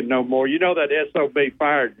Michigan no more. You know that SOB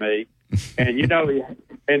fired me. And,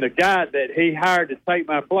 and the guy that he hired to take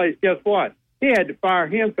my place, guess what? He had to fire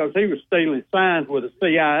him because he was stealing signs with a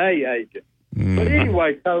CIA agent. Mm-hmm. But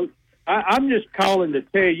anyway, Coach, I'm just calling to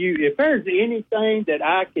tell you, if there's anything that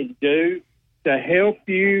I can do to help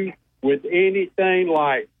you with anything,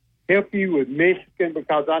 like help you with Michigan,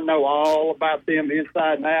 because I know all about them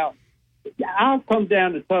inside and out, I'll come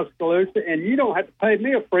down to Tuscaloosa, and you don't have to pay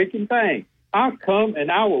me a freaking thing. I'll come, and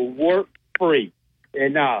I will work free.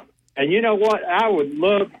 And you know what? I would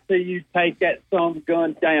love to see you take that son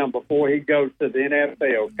gun down before he goes to the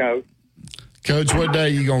NFL, Coach. Coach, what day are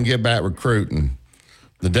you going to get back recruiting?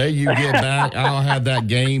 The day you get back, I'll have that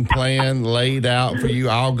game plan laid out for you.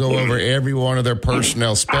 I'll go over every one of their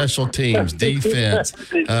personnel, special teams, defense,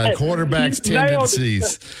 quarterbacks'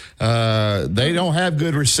 tendencies. They don't have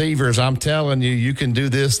good receivers. I'm telling you, you can do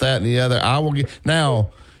this, that, and the other. I will get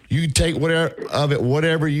now. You take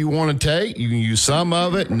whatever you want to take. You can use some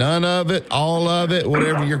of it, none of it, all of it,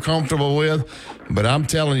 whatever you're comfortable with. But I'm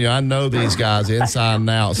telling you, I know these guys inside and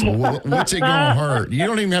out. So what's it going to hurt? You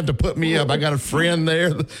don't even have to put me up. I got a friend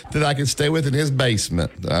there that I can stay with in his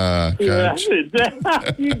basement, Coach. Yeah,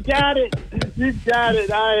 you got it. You got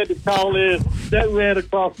it. I had to call in. That ran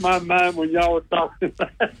across my mind when y'all were talking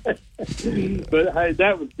about it. But, hey,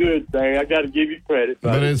 that was good, Dave. I got to give you credit.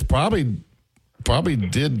 Buddy. But it's probably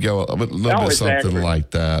did go a little bit something accurate. like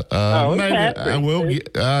that. Maybe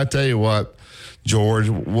I tell you what, George,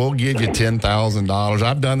 we'll give you $10,000.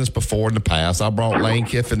 I've done this before in the past. I brought Lane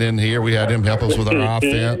Kiffin in here. We had him help us with our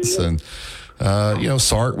offense, and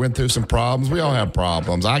Sark went through some problems. We all have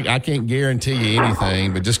problems. I can't guarantee you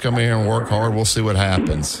anything, but just come in here and work hard. We'll see what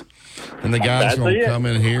happens. And the guy's going to come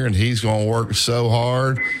in here, and he's going to work so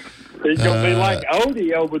hard. He's going to be like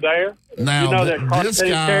Odie over there. Now, that this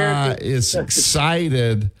guy is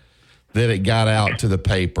excited that it got out to the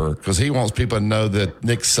paper because he wants people to know that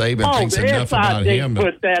Nick Saban thinks enough about him.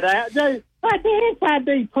 Put that out. The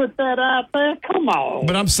SID put that out there. Come on.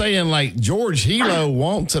 But I'm saying, like, George Hilo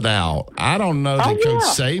wants it out. I don't know that Coach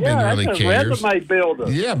Saban really cares. Resume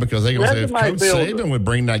builder. Yeah, because they're going to say if Coach Saban would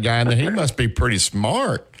bring that guy in there, he must be pretty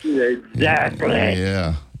smart. Yeah, exactly.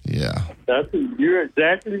 Yeah. You're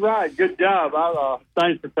exactly right. Good job.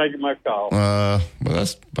 Thanks for taking my call. Well,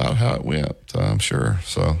 that's about how it went, I'm sure.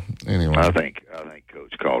 So, anyway. I think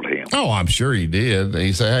Coach called him. Oh, I'm sure he did.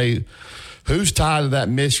 He said, hey, who's tied to that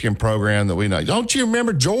Michigan program that we know? Don't you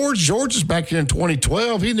remember George? George is back here in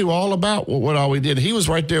 2012. He knew all about what all we did. He was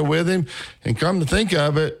right there with him. And come to think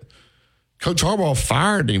of it, Coach Harbaugh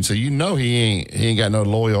fired him, so he ain't got no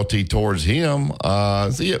loyalty towards him.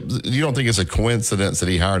 So you don't think it's a coincidence that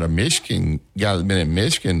he hired a Michigan guy that's been in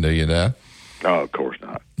Michigan, do you, Dad? Oh, of course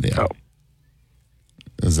not. Yeah. No.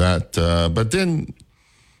 Is that? But then,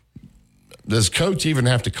 does Coach even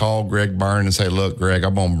have to call Greg Byrne and say, "Look, Greg,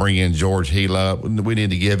 I'm going to bring in George Hilo. We need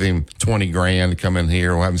to give him $20,000 to come in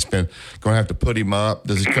here. We'll going to have to put him up."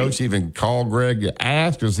 Does the coach even call Greg to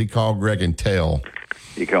ask, or does he call Greg and tell?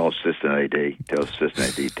 He calls assistant AD. Tells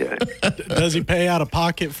assistant AD tell. Does he pay out of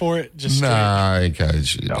pocket for it? No.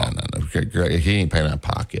 Greg, he ain't paying out of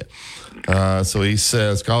pocket. So he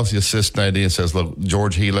calls the assistant AD and says, "Look,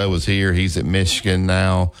 George Hilo was here. He's at Michigan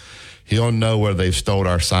now. He'll know whether they've stole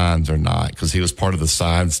our signs or not because he was part of the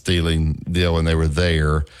sign stealing deal when they were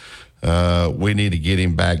there. We need to get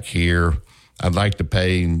him back here. I'd like to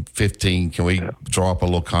pay him $15,000. Can we draw up a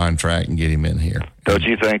little contract and get him in here?" Don't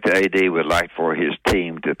you think the AD would like for his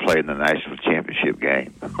team to play in the national championship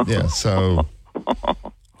game? Yeah. So,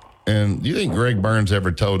 and do you think Greg Burns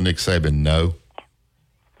ever told Nick Saban no?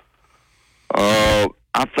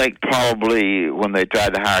 I think probably when they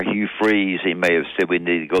tried to hire Hugh Freeze, he may have said we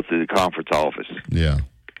need to go through the conference office. Yeah.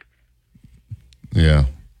 Yeah.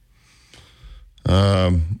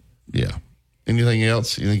 Yeah. Anything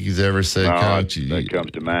else you think he's ever said, Coach? That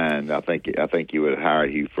comes to mind. I think he would have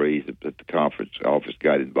hired Hugh Freeze if the conference office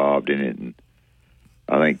got involved in it, and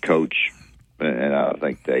I think Coach and I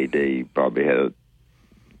think the AD probably had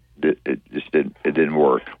it didn't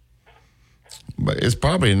work. But it's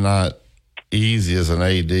probably not easy as an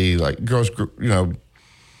AD. Like,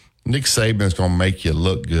 Nick Saban's going to make you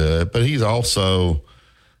look good, but he's also,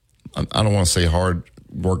 I don't want to say hard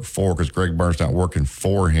work for because Greg Burns not working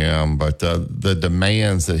for him, but the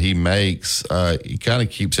demands that he makes, he kind of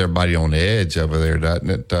keeps everybody on edge over there, doesn't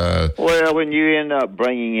it? Well, when you end up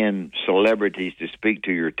bringing in celebrities to speak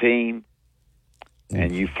to your team,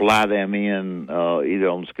 and you fly them in either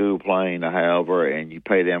on the school plane or however, and you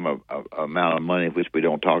pay them a amount of money which we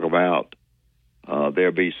don't talk about,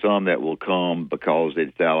 there'll be some that will come because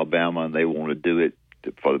it's Alabama and they want to do it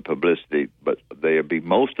for the publicity, but there'll be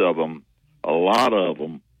most of them, a lot of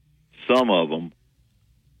them, some of them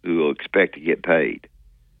who will expect to get paid.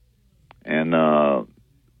 And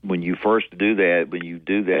when you first do that, when you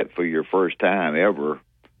do that for your first time ever,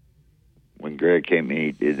 when Greg came in,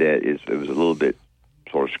 he did that, it was a little bit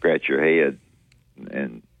sort of scratch your head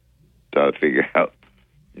and try to figure out,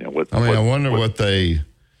 what. I wonder what they.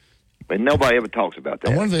 But nobody ever talks about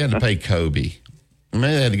that. I wonder if they had to pay Kobe.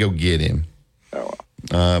 Maybe they had to go get him. Oh.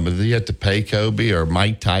 But do you have to pay Kobe or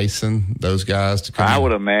Mike Tyson, those guys to come? I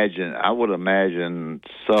would imagine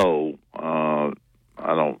so. I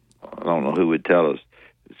don't know who would tell us.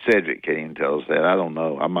 Cedric can't even tell us that. I don't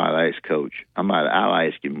know. I might ask Coach. I'll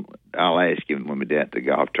ask him when we're down at the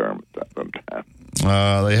golf tournament sometime.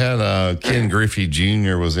 They had Ken Griffey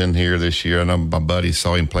Jr. was in here this year. I know my buddy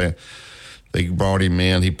saw him playing. They brought him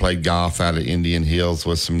in. He played golf out at Indian Hills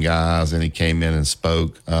with some guys, and he came in and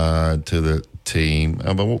spoke to the team.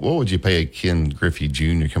 But what would you pay a Ken Griffey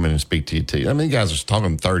Jr. come in and speak to your team? I mean, you guys are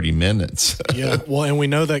talking 30 minutes. Yeah, well, and we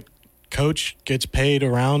know that Coach gets paid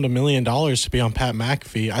around $1 million to be on Pat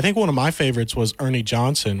McAfee. I think one of my favorites was Ernie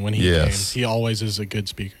Johnson when he came. He always is a good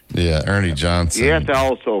speaker. Yeah, Ernie Johnson. You have to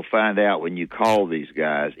also find out when you call these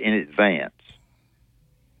guys in advance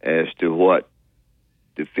as to what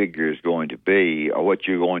the figure is going to be or what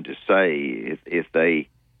you're going to say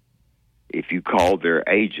if you call their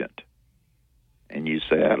agent and you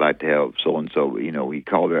say, I'd like to have so-and-so, we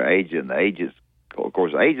call their agent, and the agent's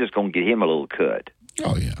going to get him a little cut.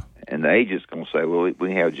 Oh, yeah. And the agent's going to say, well, we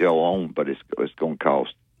can have Joe on, but it's going to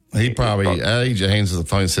cost. He probably, agent hands the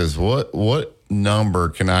phone and says, what number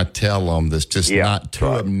can I tell them that's just not too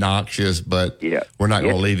obnoxious, but we're not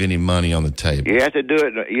going to leave any money on the table? You have to do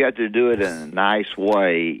it in a nice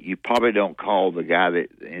way. You probably don't call the guy that,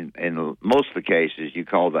 in most of the cases, you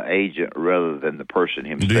call the agent rather than the person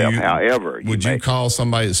himself. However, would you call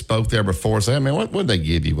somebody that spoke there before and say, man, what would they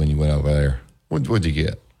give you when you went over there? What'd you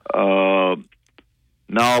get?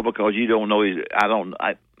 No, because you don't know. I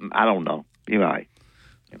don't know. You might.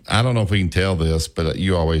 I don't know if we can tell this, but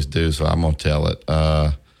you always do, so I'm going to tell it.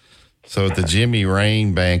 So at the Jimmy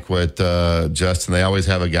Rain banquet, Justin, they always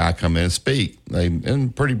have a guy come in and speak.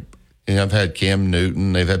 I've had Cam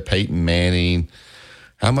Newton. They've had Peyton Manning.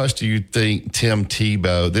 How much do you think Tim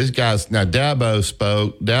Tebow? These guys now.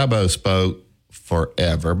 Dabo spoke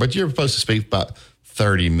forever, but you're supposed to speak about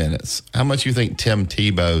 30 minutes. How much do you think Tim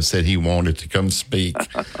Tebow said he wanted to come speak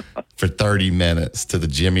for 30 minutes to the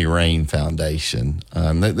Jimmy Rain Foundation?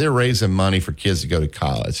 They're raising money for kids to go to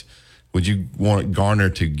college. Would you want Garner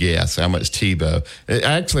to guess how much Tebow?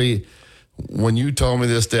 Actually, when you told me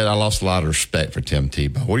this, Dad, I lost a lot of respect for Tim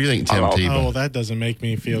Tebow. What do you think, Tim Tebow? Oh, that doesn't make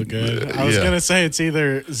me feel good. I was going to say it's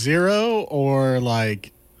either 0 or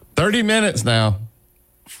like 30 minutes now.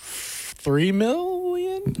 3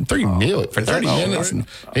 million? 3 million for 30 minutes.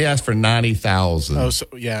 He asked for 90,000. Oh, so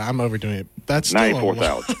yeah, I'm overdoing it. That's still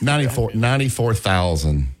 94,000.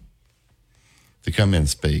 94,000 to come in and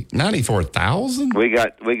speak. 94,000. We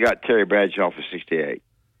got Terry Bradshaw for 68.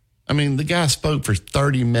 I mean, the guy spoke for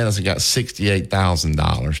 30 minutes and got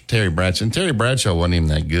 $68,000. Terry Bradshaw wasn't even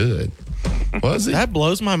that good, was he? That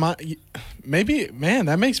blows my mind. Maybe, man,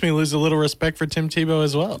 that makes me lose a little respect for Tim Tebow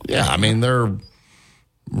as well. Yeah, I mean,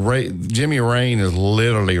 Jimmy Rain is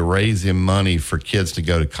literally raising money for kids to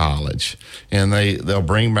go to college, and they'll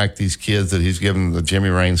bring back these kids that he's given the Jimmy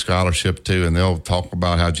Rain scholarship to, and they'll talk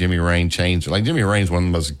about how Jimmy Rain changed. Like Jimmy Rain's one of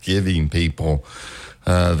the most giving people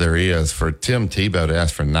there is. For Tim Tebow to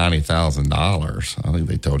ask for $90,000, I think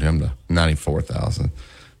they told him to $94,000.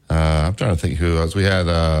 I'm trying to think who else. We had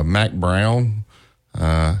Mac Brown,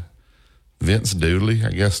 Vince Dooley.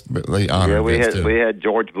 I guess they honored Vince Dooley. We had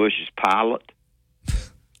George Bush's pilot.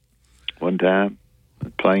 One time,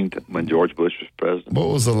 when George Bush was president. What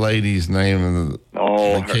was the lady's name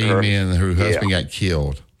that came in? Her husband got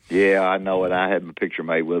killed. Yeah, I know it. I had my picture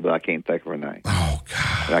made with it, but I can't think of her name. Oh,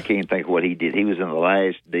 God. I can't think of what he did. He was in the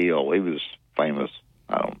last deal. He was famous.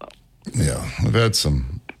 I don't know. Yeah, we've had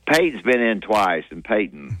some. Peyton's been in twice, and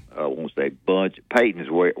Peyton wants a bunch.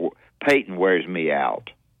 Peyton wears me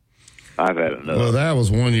out. I've had enough. Well, that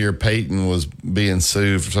was one year Peyton was being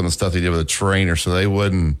sued for some of the stuff he did with a trainer, so they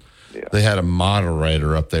wouldn't. Yeah. They had a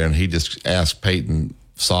moderator up there, and he just asked Peyton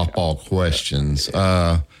softball questions.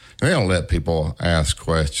 They don't let people ask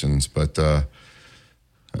questions, but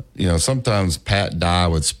sometimes Pat Dye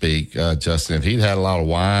would speak. Justin, if he'd had a lot of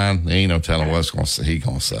wine, there ain't no telling what he's going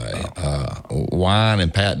to say. Wine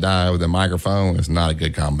and Pat Dye with a microphone is not a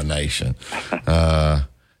good combination.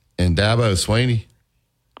 And Dabo Swinney.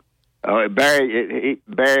 Oh, Barry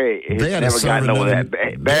has never gotten over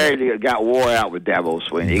that. Barry got wore out with Dabo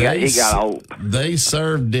Swinney. He got old. They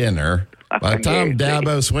served dinner. By the time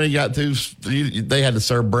Dabo Swinney got through, they had to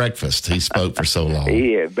serve breakfast. He spoke for so long.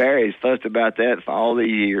 Yeah, Barry's fussed about that for all these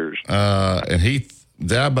years. And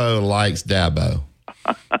Dabo likes Dabo.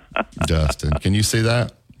 Justin, can you see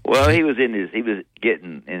that? Well, he was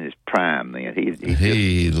getting in his prime then.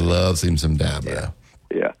 He loves him some Dabo.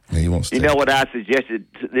 Yeah. He wants to. You know what I suggested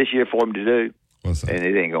this year for him to do? What's that? And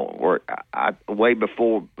it ain't going to work. Way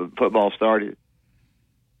before football started,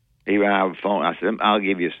 he ran out of the phone. I said, I'll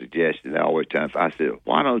give you a suggestion. I always tell him. I said,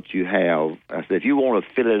 why don't you if you want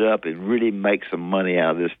to fill it up and really make some money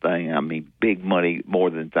out of this thing, I mean, big money, more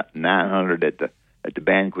than $900 at the at the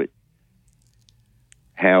banquet,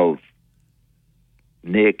 have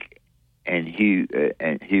Nick and Hugh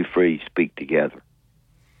Freeze speak together.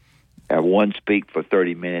 Have one speak for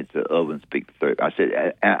 30 minutes, the other one speak for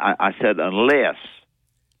 30. I said unless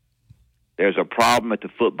there's a problem at the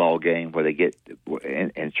football game where they get,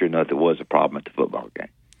 and sure enough, there was a problem at the football game.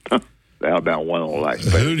 Alabama won on the last.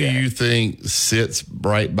 Who do you think sits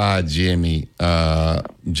right by Jimmy,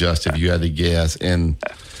 just if you had to guess, and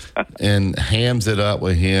hams it up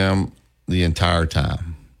with him the entire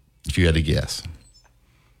time, if you had to guess?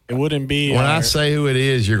 It wouldn't be. When I say who it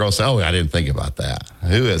is, you're going to say, oh, I didn't think about that.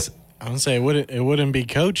 Who is it? I would say it wouldn't be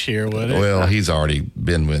Coach here, would it? Well, he's already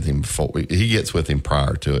been with him before. He gets with him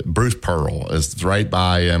prior to it. Bruce Pearl is right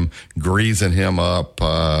by him, greasing him up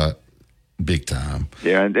big time.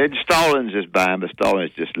 Yeah, and then Stallings is by him, but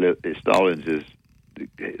Stallings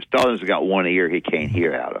has got one ear he can't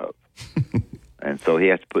hear out of. And so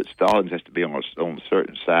Stallings has to be on a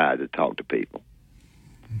certain side to talk to people.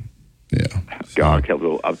 Yeah. God,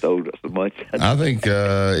 I've told so much. I think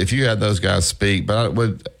if you had those guys speak, but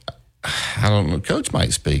I don't know. Coach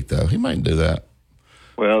might speak though. He might do that.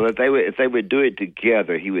 Well, if they would do it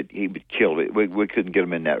together, he would kill it. We couldn't get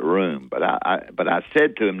him in that room. But I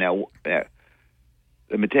said to him now,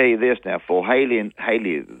 let me tell you this now. For Haley,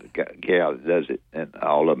 the gal that does it, and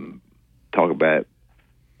all of them talk about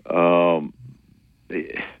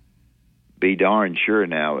it. Be darn sure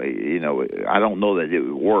now. I don't know that it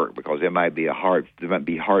would work because there might be hard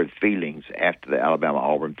feelings after the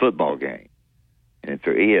Alabama-Auburn football game, and if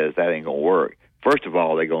there is, that ain't gonna work. First of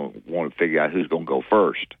all, they're gonna want to figure out who's gonna go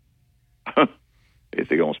first. If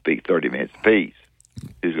they're gonna speak 30 minutes apiece,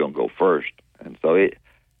 who's gonna go first? And so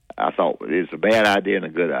I thought it's a bad idea and a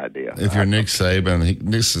good idea. If you're Nick Saban,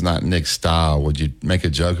 this is not Nick's style. Would you make a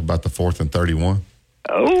joke about the 4th and 31?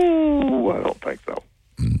 Oh, I don't think so.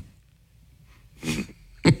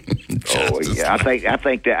 Oh yeah, I think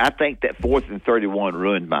that 4th and 31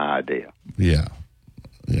 ruined my idea. Yeah,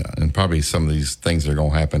 and probably some of these things are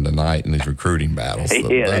going to happen tonight in these recruiting battles.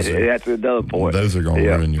 That's another point. Those are going to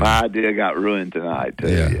ruin your. My idea got ruined tonight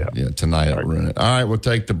too. Yeah, tonight it'll ruin it. All right, we'll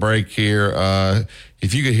take the break here.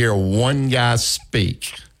 If you could hear one guy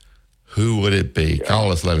speak, who would it be? Yeah.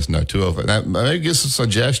 Call us, let us know. 205. Maybe give some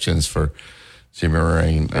suggestions for Jimmy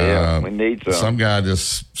Rain. Yeah, we need some. Some guy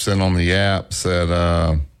just sent on the app, said,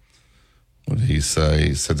 what did he say?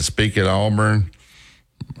 He said to speak at Auburn,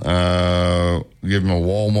 give him a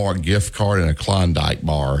Walmart gift card and a Klondike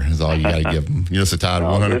bar is all you got to give him. You just tied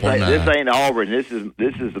 100.9. This ain't Auburn. This is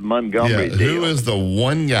the Montgomery deal. Who is the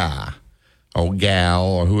one guy or gal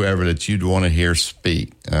or whoever that you'd want to hear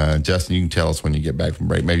speak? Justin, you can tell us when you get back from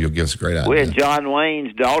break. Maybe you'll give us a great idea. We had John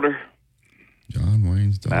Wayne's daughter. John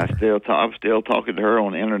Wayne's daughter. I'm still talking to her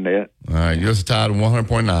on the internet. All right, you're just tied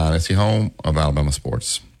 100.9. It's the home of Alabama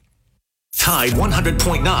sports. Tide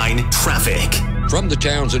 100.9 traffic. From the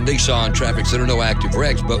Townsend Nissan Traffic Center, no active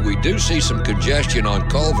wrecks, but we do see some congestion on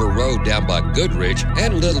Culver Road down by Goodrich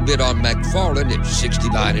and a little bit on McFarland at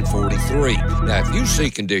 69 and 43. Now, if you see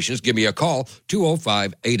conditions, give me a call,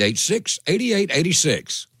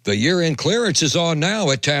 205-886-8886. The year-end clearance is on now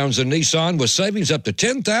at Townsend Nissan with savings up to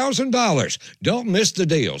 $10,000. Don't miss the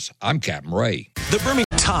deals. I'm Captain Ray. The Birmingham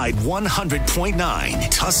Tide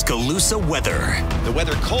 100.9 Tuscaloosa weather. The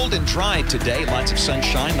weather cold and dry today. Lots of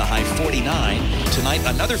sunshine, the high 49. Tonight,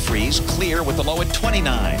 another freeze, clear with the low at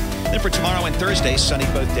 29. Then for tomorrow and Thursday, sunny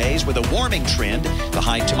both days with a warming trend. The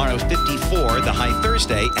high tomorrow 54, the high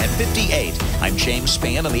Thursday at 58. I'm James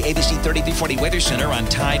Spann on the ABC 3340 Weather Center on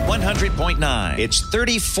Tide 100.9. It's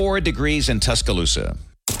 34 degrees in Tuscaloosa.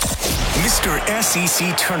 Mr.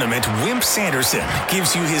 SEC Tournament Wimp Sanderson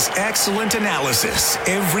gives you his excellent analysis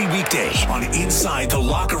every weekday on Inside the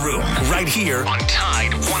Locker Room, right here on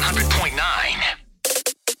Tide 100.9.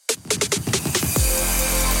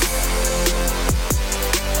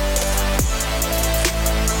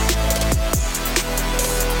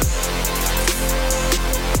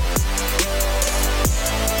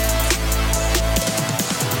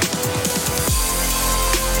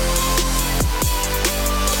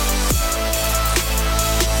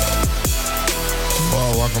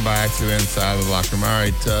 Welcome back to Inside the Locker Room. All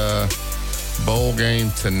right, bowl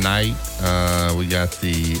game tonight. We got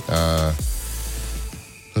the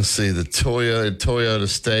the Toyota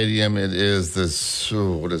Stadium. It is this,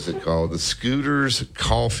 what is it called? The Scooters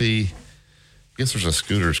Coffee. I guess there's a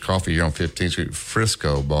Scooters Coffee here on 15th Street,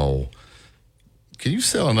 Frisco Bowl. Can you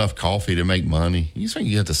sell enough coffee to make money? You think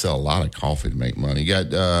you have to sell a lot of coffee to make money? You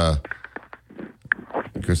got, I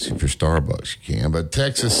guess if you're Starbucks, you can. But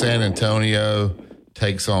Texas San Antonio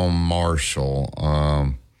takes on Marshall.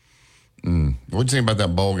 What What do you think about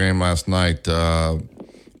that bowl game last night?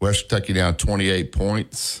 West Kentucky down 28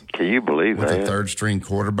 points. Can you believe with that? With a third-string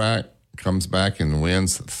quarterback, comes back and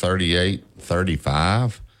wins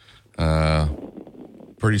 38-35.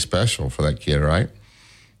 Pretty special for that kid, right?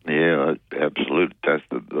 Yeah, absolutely. That's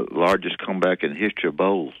the largest comeback in the history of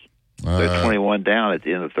bowls. They're 21 down at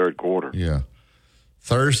the end of the third quarter. Yeah.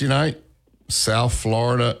 Thursday night, South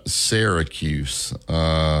Florida, Syracuse.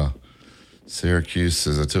 Syracuse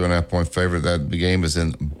is a 2.5-point favorite. That game is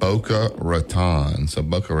in Boca Raton. So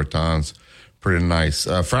Boca Raton's pretty nice.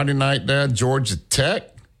 Friday night, Dad, Georgia Tech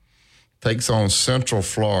takes on Central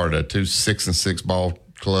Florida, 2 6-6 ball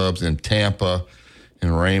clubs in Tampa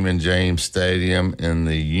and Raymond James Stadium in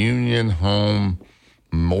the Union Home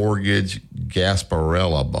Mortgage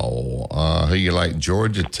Gasparilla Bowl. Who you like,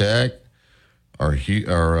 Georgia Tech or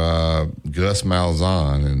Gus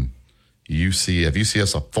Malzahn and UCF?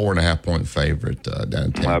 UCF's a 4.5-point favorite down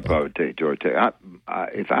in Tampa. I'd probably take Georgia Tech.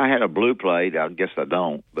 If I had a blue plate, I guess I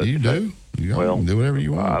don't. But you do. You can do whatever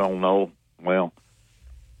you want. I don't know. Well,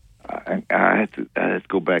 I have to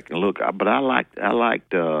go back and look. But I like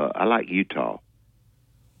Utah.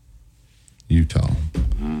 Utah.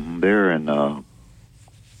 They're in. I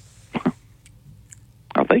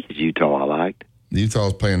think it's Utah. I liked.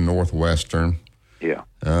 Utah's playing Northwestern. Yeah.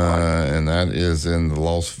 And that is out in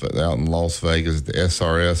Las Vegas, the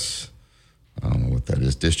SRS. I don't know what that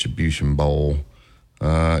is. Distribution Bowl.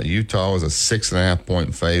 Utah is a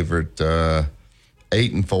 6.5-point favorite.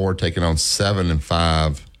 8-4, taking on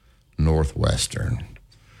 7-5 Northwestern.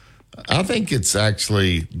 I think it's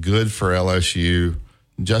actually good for LSU.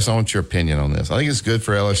 Just I want your opinion on this. I think it's good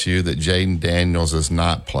for LSU that Jaden Daniels is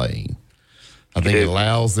not playing. I think it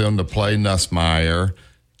allows them to play Nussmeier,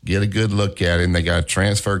 get a good look at him. They got a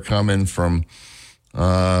transfer coming from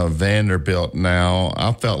Vanderbilt now.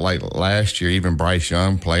 I felt like last year, even Bryce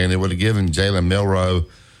Young playing, it would have given Jalen Milroe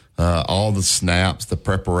all the snaps, the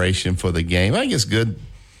preparation for the game. I think it's good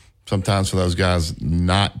sometimes for those guys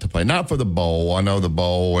not to play. Not for the bowl. I know the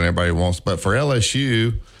bowl and everybody wants, but for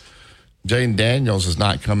LSU, Jaden Daniels is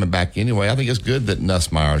not coming back anyway. I think it's good that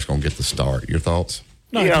Nussmeier is going to get the start. Your thoughts?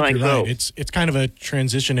 No, I think you're right. It's kind of a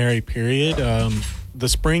transitionary period. The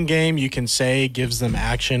spring game, you can say, gives them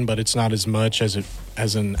action, but it's not as much as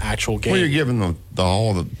an actual game. Well, you're giving them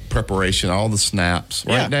all the preparation, all the snaps,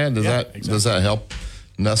 right, Dad? Does that help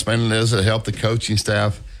Nussmeier? Does it help the coaching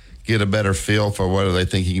staff get a better feel for whether they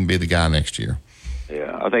think he can be the guy next year?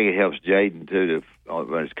 Yeah, I think it helps Jaden too to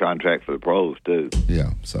run his contract for the pros too.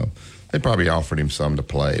 Yeah, so they probably offered him some to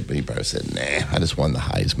play, but he probably said, nah, I just won the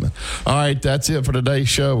Heisman. All right, that's it for today's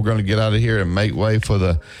show. We're going to get out of here and make way for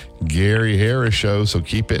the Gary Harris Show, so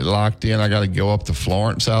keep it locked in. I got to go up to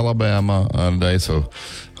Florence, Alabama today, so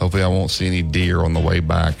hopefully I won't see any deer on the way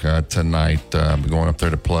back tonight. I'm going up there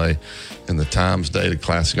to play in the Times Data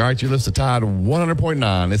Classic. All right, you listen to Tide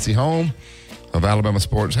 100.9. It's the home of Alabama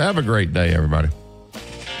sports. Have a great day, everybody.